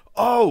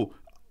 Oh,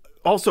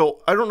 also,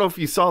 I don't know if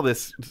you saw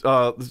this,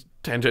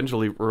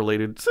 tangentially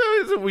related.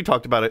 So we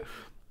talked about it.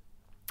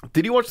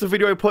 Did you watch the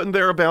video I put in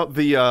there about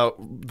the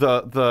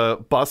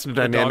Boston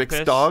Dynamics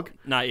dog?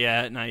 Not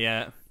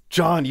yet.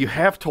 John, you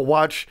have to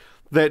watch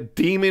that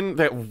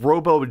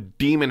robo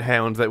demon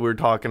hound that we were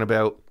talking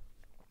about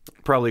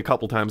probably a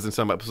couple times in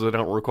some episodes, I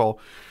don't recall.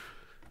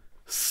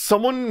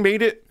 Someone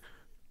made it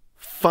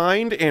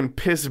find and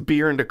piss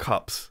beer into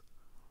cups.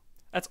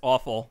 That's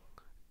awful.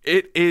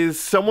 It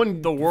is the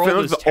world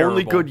found is the terrible.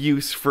 Only good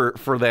use for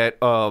that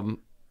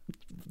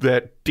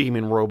that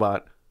demon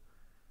robot.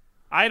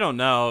 I don't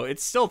know.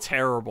 It's still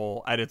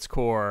terrible at its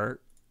core.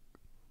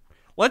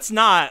 Let's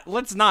not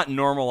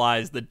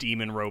normalize the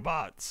demon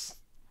robots.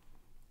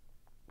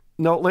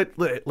 No,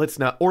 let's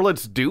not. Or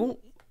let's do.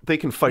 They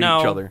can fight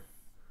each other.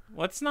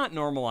 Let's not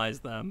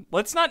normalize them.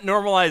 Let's not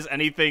normalize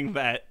anything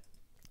that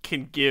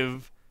can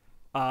give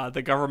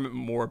the government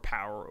more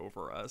power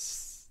over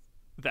us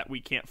that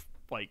we can't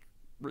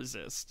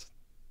resist.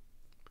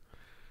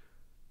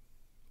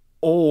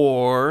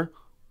 Or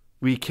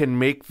we can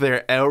make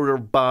their outer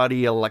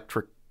body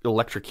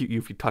electrocute you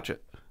if you touch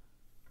it.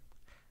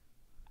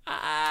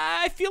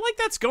 I feel like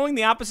that's going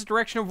the opposite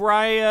direction of where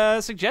I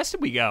suggested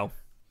we go,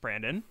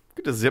 Brandon.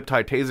 Could just zip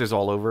tie tasers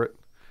all over it.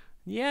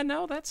 Yeah,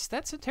 no, that's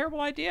a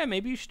terrible idea.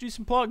 Maybe you should do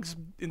some plugs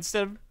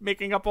instead of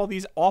making up all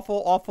these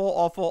awful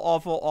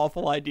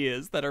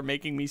ideas that are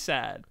making me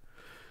sad.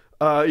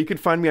 You can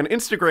find me on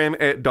Instagram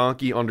at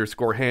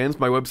donkey_hands.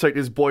 My website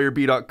is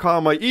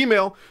boyerb.com. My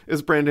email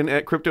is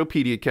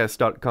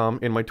brandon@cryptopediacast.com.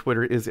 And my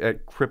Twitter is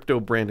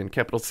 @cryptobrandon,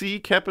 capital C,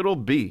 capital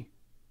B.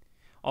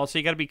 Also,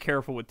 you got to be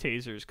careful with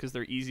tasers because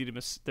they're easy to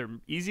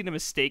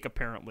mistake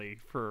apparently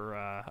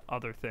for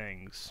other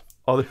things.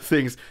 Other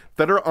things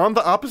that are on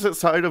the opposite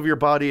side of your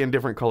body in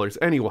different colors.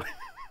 Anyway.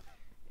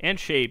 And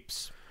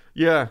shapes.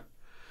 Yeah.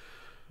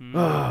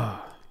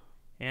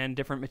 And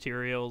different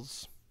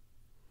materials.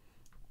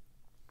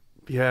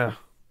 Yeah.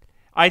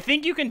 I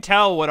think you can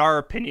tell what our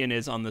opinion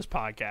is on this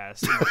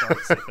podcast in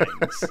regards to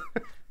things.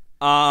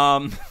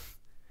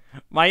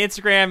 My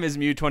Instagram is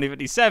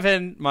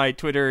Mew2057. My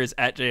Twitter is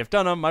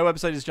 @JFDunham. My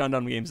website is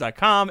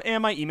johndunhamgames.com.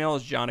 And my email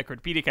is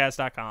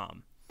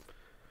john@cryptopedicast.com.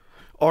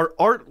 Our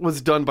art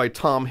was done by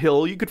Tom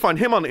Hill. You could find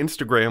him on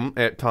Instagram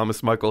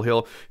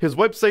 @ThomasMichaelHill. His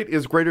website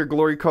is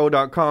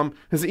greatergloryco.com.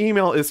 His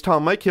email is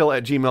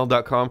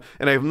tommikehill@gmail.com.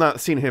 And I have not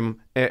seen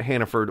him at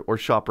Hannaford or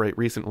ShopRite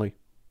recently.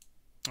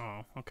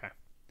 Oh, okay.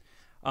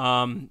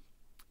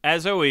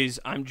 As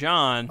always, I'm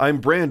John. I'm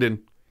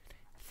Brandon.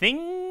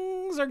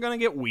 Things are gonna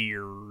get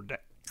weird.